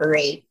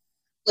operate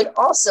would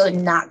also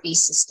not be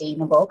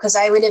sustainable, because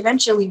I would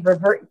eventually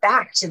revert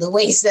back to the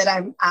ways that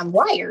I'm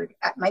wired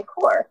at my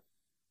core.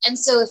 And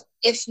so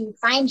if you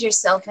find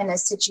yourself in a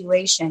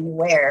situation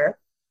where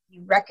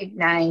you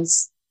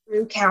recognize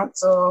through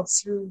counsel,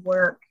 through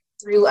work,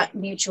 through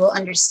mutual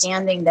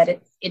understanding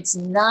that it's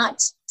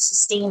not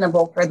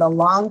sustainable for the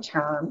long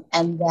term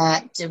and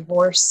that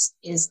divorce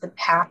is the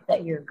path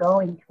that you're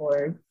going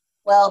toward,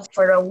 well,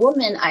 for a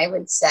woman, I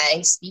would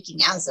say, speaking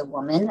as a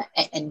woman,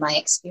 in my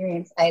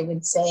experience, I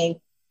would say,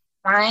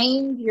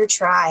 find your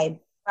tribe,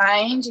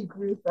 find a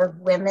group of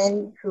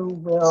women who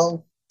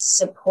will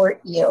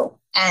support you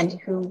and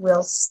who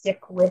will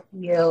stick with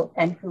you,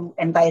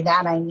 and by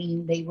that I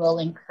mean they will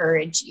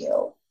encourage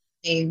you.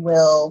 They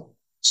will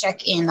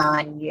check in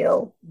on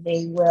you.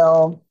 They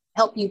will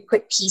help you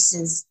put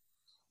pieces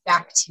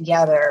back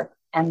together,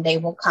 and they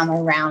will come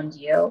around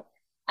you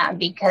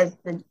because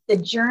the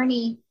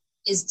journey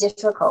is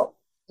difficult.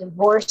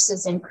 Divorce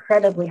is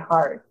incredibly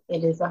hard.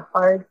 It is a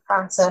hard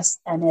process,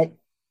 and it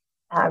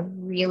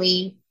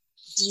really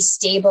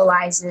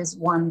destabilizes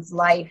one's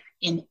life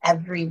in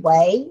every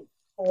way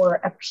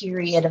for a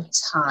period of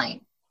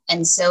time.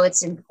 And so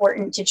it's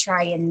important to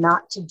try and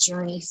not to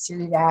journey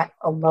through that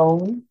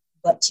alone,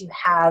 but to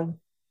have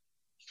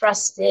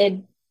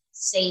trusted,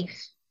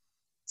 safe,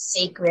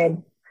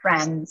 sacred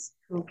friends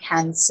who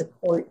can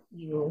support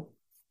you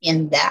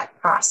in that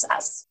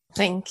process.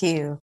 Thank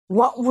you.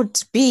 What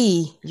would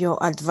be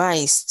your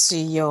advice to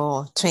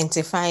your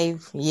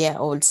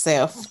 25-year-old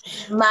self?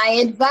 My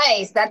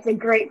advice, that's a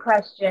great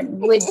question,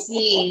 would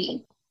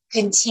be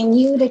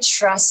continue to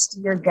trust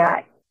your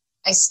gut.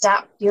 I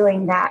stopped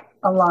doing that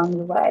along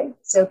the way.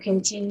 So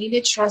continue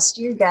to trust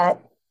your gut.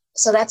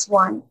 So that's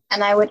one.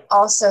 And I would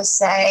also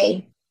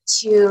say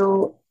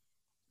to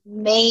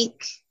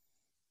make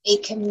a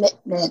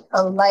commitment,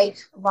 a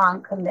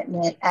lifelong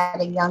commitment at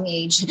a young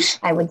age,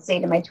 I would say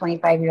to my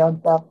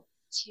 25-year-old self,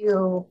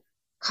 to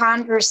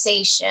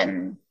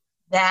conversation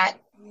that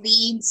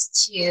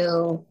leads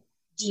to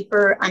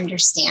deeper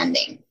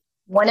understanding.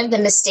 One of the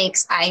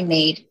mistakes I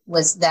made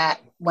was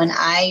that when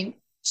I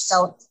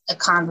felt a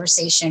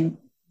conversation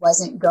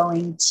wasn't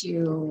going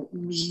to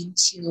lead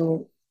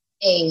to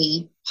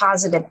a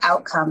positive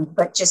outcome,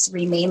 but just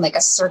remain like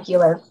a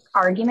circular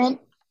argument,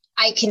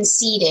 I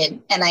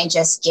conceded and I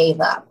just gave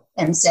up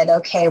and said,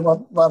 okay,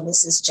 well,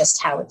 this is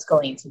just how it's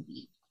going to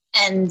be.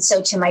 And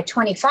so to my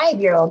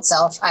 25-year-old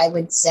self, I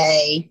would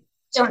say,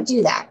 don't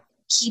do that.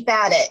 Keep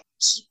at it,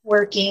 keep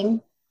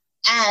working,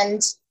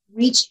 and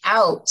reach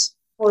out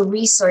for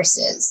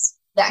resources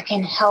that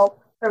can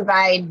help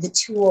provide the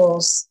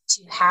tools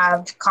to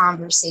have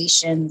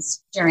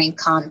conversations during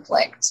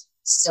conflict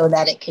so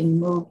that it can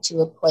move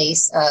to a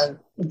place of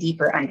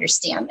deeper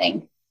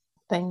understanding.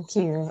 Thank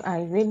you.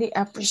 I really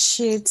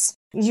appreciate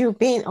you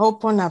being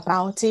open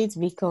about it,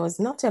 because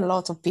not a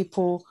lot of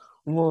people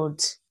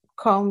would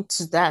come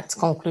to that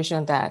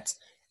conclusion that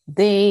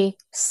they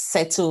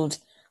settled,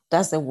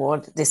 that's the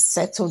word, they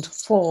settled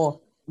for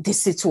the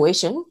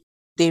situation.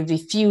 They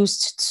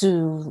refused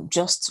to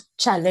just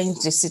challenge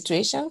the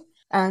situation.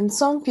 And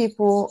some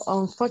people,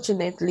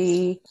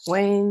 unfortunately,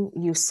 when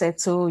you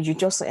settle, you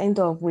just end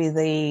up with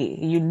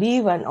you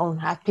live an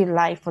unhappy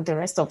life for the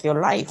rest of your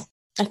life.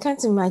 I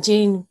can't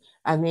imagine,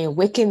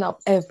 waking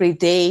up every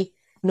day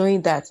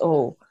knowing that,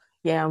 oh,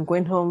 yeah, I'm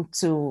going home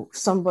to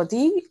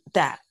somebody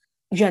that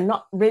you're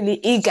not really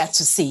eager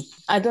to see.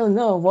 I don't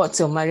know what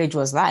your marriage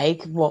was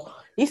like, but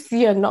if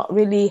you're not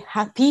really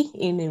happy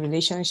in a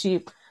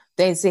relationship,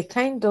 there's a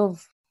kind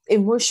of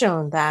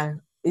emotion that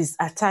is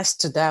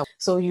attached to that.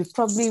 So you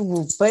probably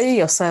will bury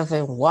yourself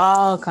in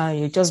work, and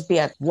you just be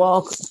at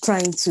work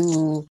trying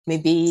to,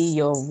 maybe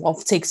your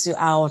work takes you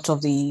out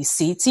of the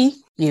city.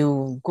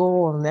 You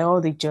go on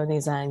all the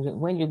journeys, and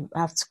when you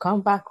have to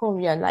come back home,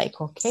 you're like,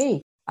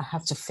 okay, I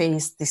have to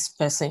face this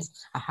person.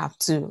 I have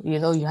to, you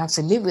have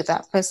to live with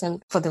that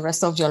person for the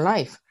rest of your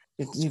life.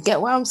 You get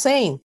what I'm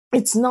saying?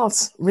 It's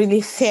not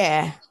really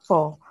fair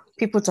for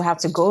people to have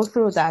to go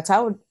through that. I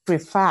would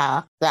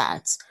prefer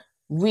that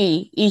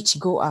we each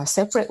go our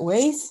separate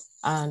ways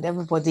and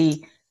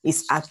everybody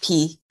is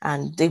happy.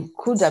 And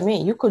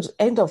you could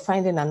end up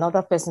finding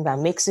another person that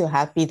makes you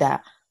happy,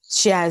 that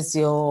shares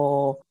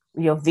your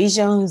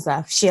visions,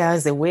 that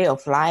shares the way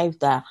of life,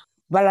 that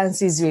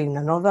balances you in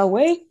another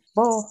way.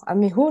 But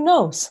who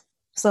knows?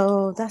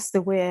 So that's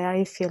the way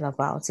I feel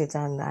about it.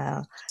 And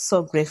I'm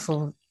so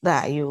grateful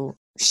that you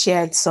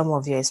shared some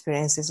of your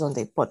experiences on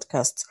the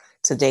podcast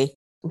today.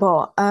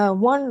 But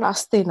one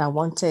last thing I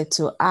wanted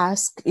to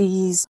ask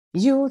is,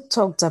 you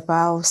talked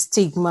about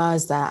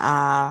stigmas that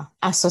are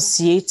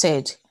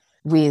associated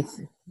with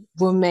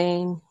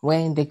women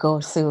when they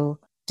go through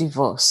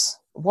divorce.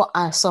 what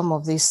are some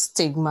of these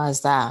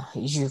stigmas that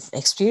you've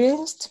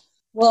experienced?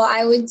 Well,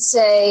 I would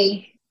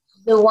say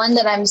the one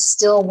that I'm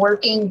still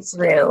working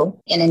through,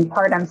 and in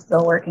part I'm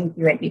still working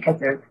through it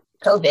because of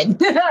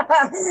COVID,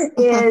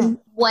 is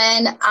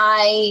when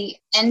I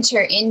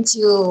enter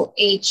into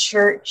a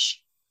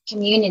church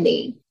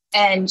community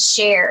and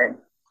share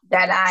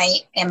that I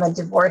am a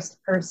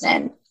divorced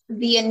person.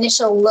 The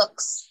initial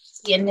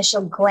looks, the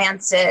initial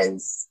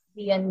glances,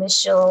 the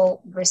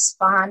initial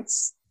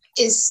response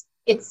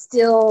it's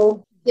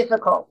still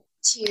difficult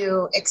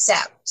to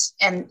accept.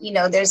 And,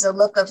 there's a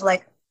look of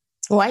like,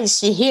 why is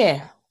she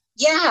here?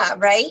 Yeah,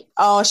 right?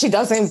 Oh, she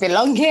doesn't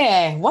belong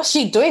here. What's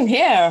she doing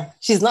here?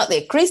 She's not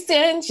a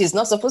Christian. She's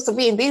not supposed to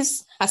be in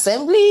this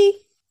assembly.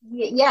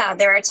 Yeah,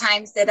 there are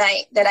times that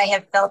I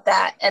have felt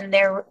that. And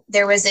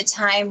there was a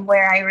time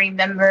where I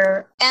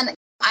remember, and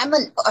I'm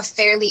a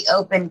fairly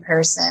open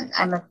person.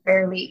 I'm a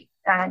fairly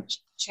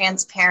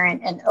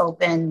transparent and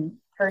open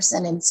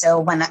person. And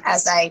so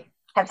as I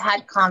have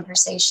had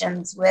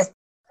conversations with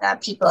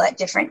people at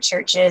different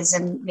churches,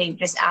 and they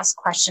just ask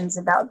questions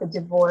about the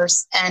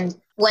divorce. And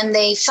when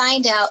they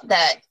find out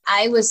that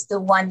I was the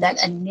one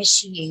that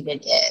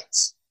initiated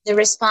it, the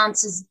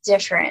response is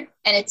different.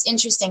 And it's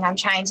interesting. I'm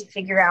trying to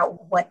figure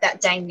out what that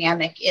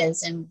dynamic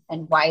is and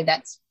why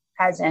that's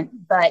present.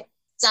 But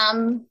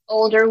some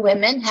older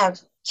women have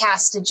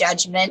cast a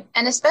judgment.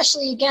 And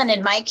especially, again,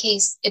 in my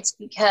case, it's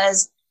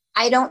because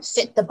I don't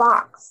fit the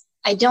box.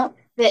 I don't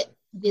fit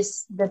the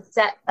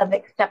set of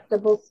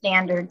acceptable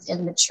standards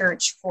in the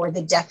church for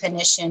the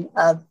definition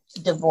of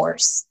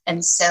divorce.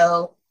 And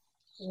so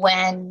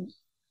when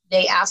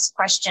they ask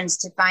questions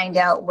to find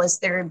out, was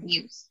there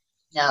abuse?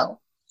 No.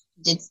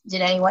 Did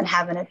anyone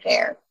have an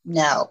affair?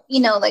 No.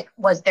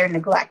 Was there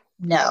neglect?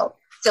 No.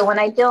 So when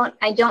I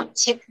don't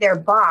tick their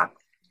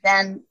box,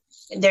 then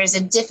there's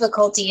a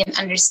difficulty in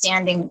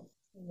understanding,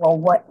 well,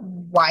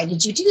 why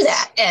did you do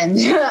that?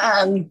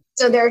 And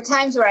so there are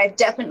times where I've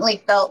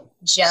definitely felt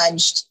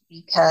judged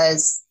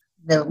because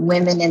the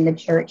women in the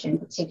church in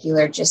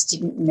particular just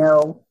didn't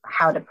know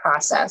how to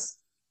process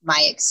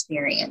my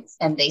experience,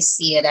 and they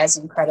see it as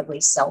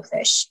incredibly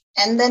selfish.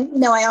 And then,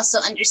 I also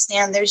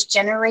understand there's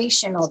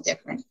generational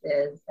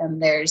differences,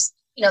 and there's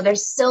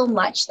so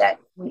much that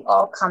we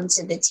all come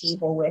to the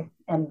table with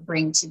and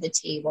bring to the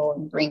table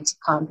and bring to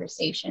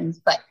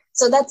conversations. But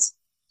so that's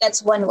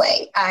one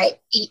way. I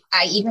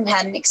even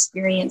had an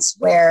experience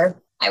where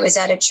I was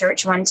at a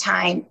church one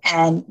time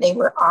and they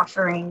were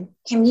offering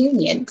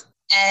communion.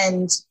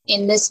 And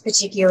in this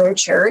particular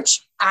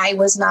church, I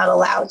was not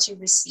allowed to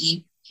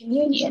receive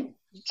communion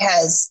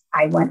because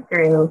I went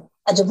through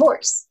a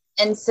divorce.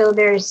 And so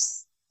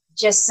there's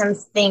just some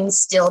things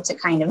still to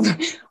kind of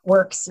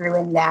work through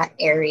in that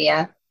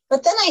area.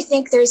 But then I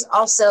think there's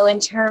also,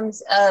 in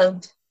terms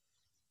of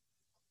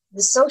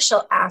the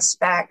social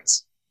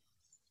aspect,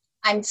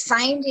 I'm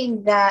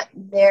finding that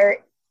there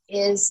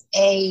is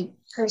a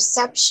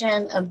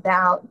perception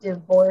about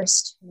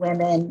divorced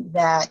women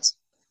that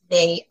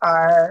they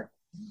are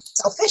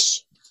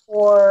selfish,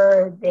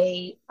 or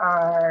they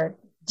are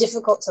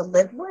difficult to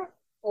live with,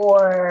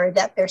 or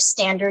that their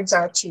standards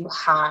are too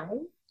high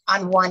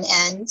on one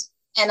end.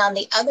 And on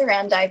the other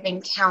end, I've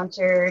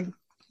encountered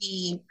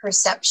the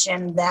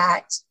perception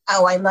that,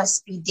 oh, I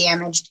must be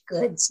damaged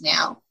goods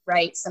now,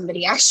 right?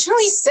 Somebody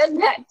actually said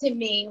that to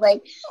me,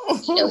 like,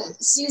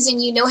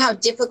 Susan, you know how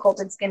difficult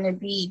it's going to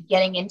be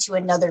getting into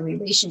another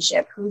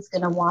relationship. Who's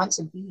going to want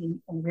to be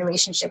in a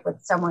relationship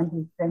with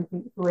someone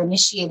who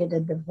initiated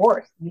a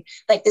divorce?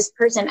 Like, this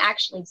person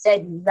actually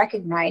said, you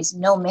recognize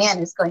no man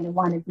is going to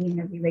want to be in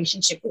a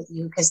relationship with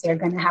you because they're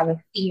going to have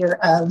a fear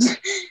of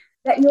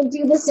that you'll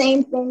do the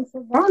same thing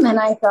for them. And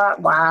I thought,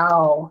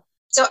 wow.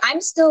 So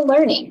I'm still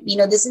learning.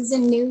 This is a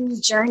new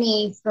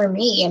journey for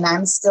me, and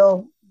I'm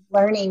still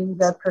learning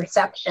the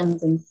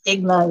perceptions and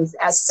stigmas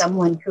as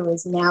someone who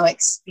is now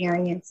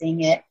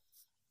experiencing it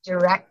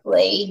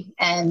directly.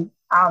 And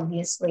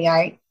obviously,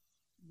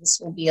 this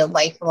will be a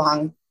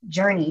lifelong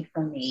journey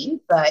for me,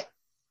 but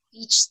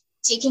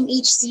taking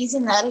each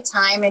season at a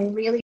time. And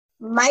really,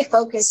 my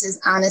focus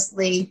is,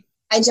 honestly,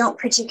 I don't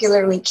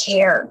particularly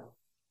care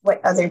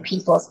what other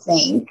people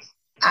think.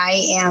 I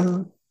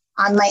am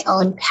on my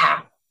own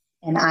path,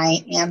 and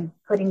I am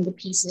putting the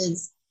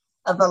pieces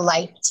of a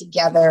life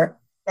together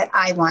that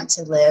I want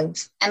to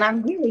live. And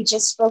I'm really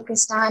just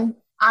focused on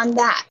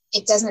that.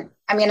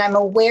 I'm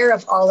aware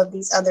of all of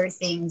these other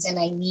things, and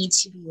I need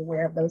to be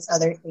aware of those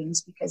other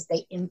things because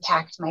they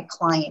impact my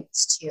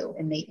clients too,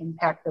 and they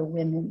impact the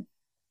women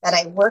that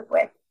I work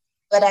with.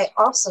 But I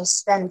also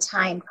spend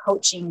time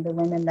coaching the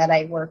women that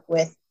I work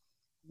with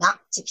not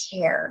to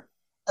care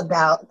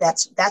about.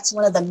 That's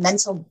one of the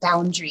mental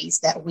boundaries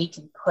that we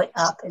can put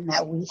up and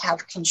that we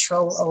have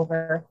control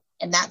over.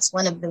 And that's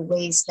one of the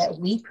ways that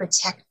we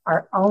protect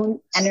our own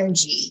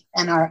energy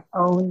and our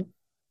own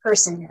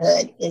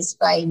personhood, is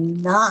by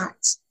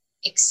not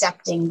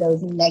accepting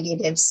those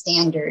negative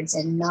standards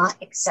and not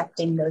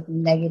accepting those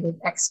negative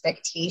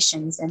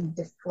expectations and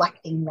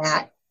deflecting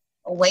that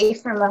away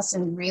from us,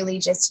 and really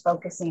just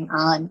focusing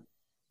on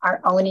our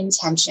own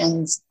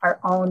intentions, our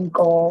own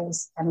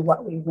goals, and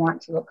what we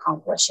want to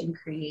accomplish and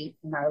create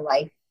in our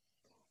life.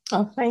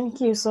 Oh,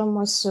 thank you so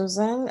much,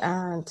 Susan.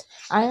 And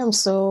I am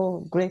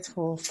so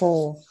grateful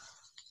for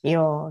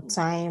your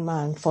time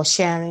and for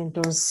sharing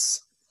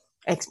those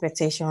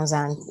expectations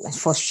and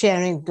for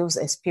sharing those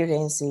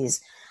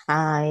experiences.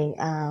 I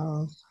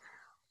am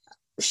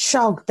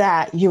shocked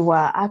that you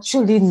were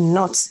actually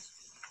not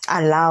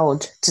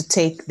allowed to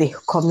take the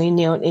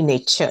communion in a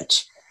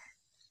church.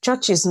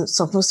 Church is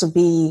supposed to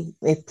be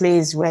a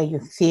place where you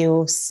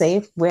feel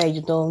safe, where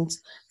you don't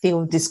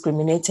feel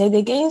discriminated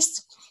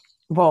against.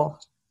 But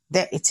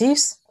there it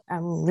is.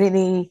 I'm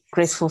really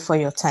grateful for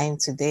your time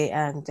today,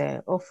 and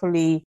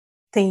hopefully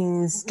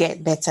things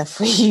get better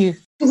for you.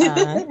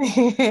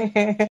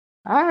 I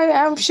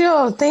am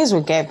sure things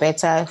will get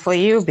better for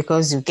you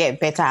because you get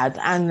better at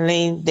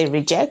handling the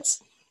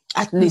rejects.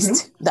 At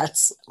least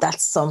that's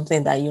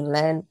something that you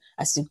learn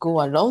as you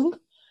go along.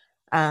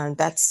 And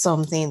that's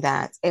something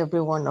that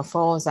every one of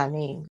us, I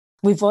mean,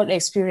 we've all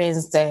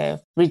experienced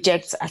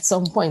rejects at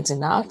some point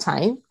in our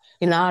time,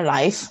 in our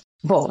life.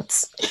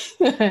 But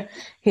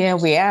here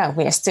we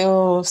are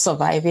still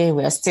surviving,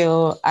 we're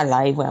still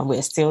alive, and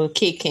we're still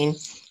kicking.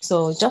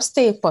 So just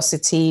stay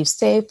positive,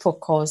 stay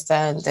focused,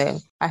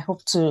 and I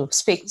hope to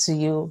speak to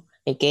you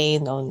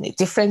again on a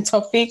different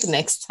topic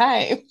next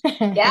time.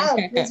 Yeah,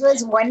 this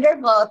was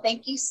wonderful.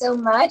 Thank you so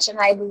much. And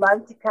I'd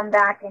love to come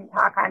back and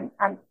talk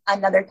on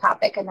another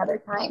topic another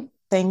time.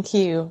 Thank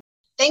you.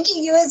 Thank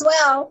you as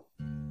well.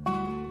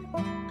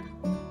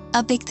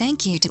 A big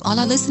thank you to all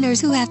our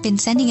listeners who have been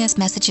sending us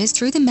messages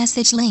through the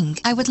message link.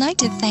 I would like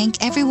to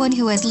thank everyone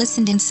who has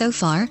listened in so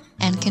far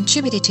and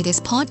contributed to this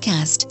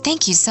podcast.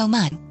 Thank you so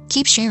much.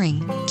 Keep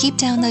sharing, keep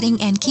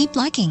downloading, and keep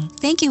liking.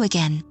 Thank you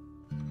again.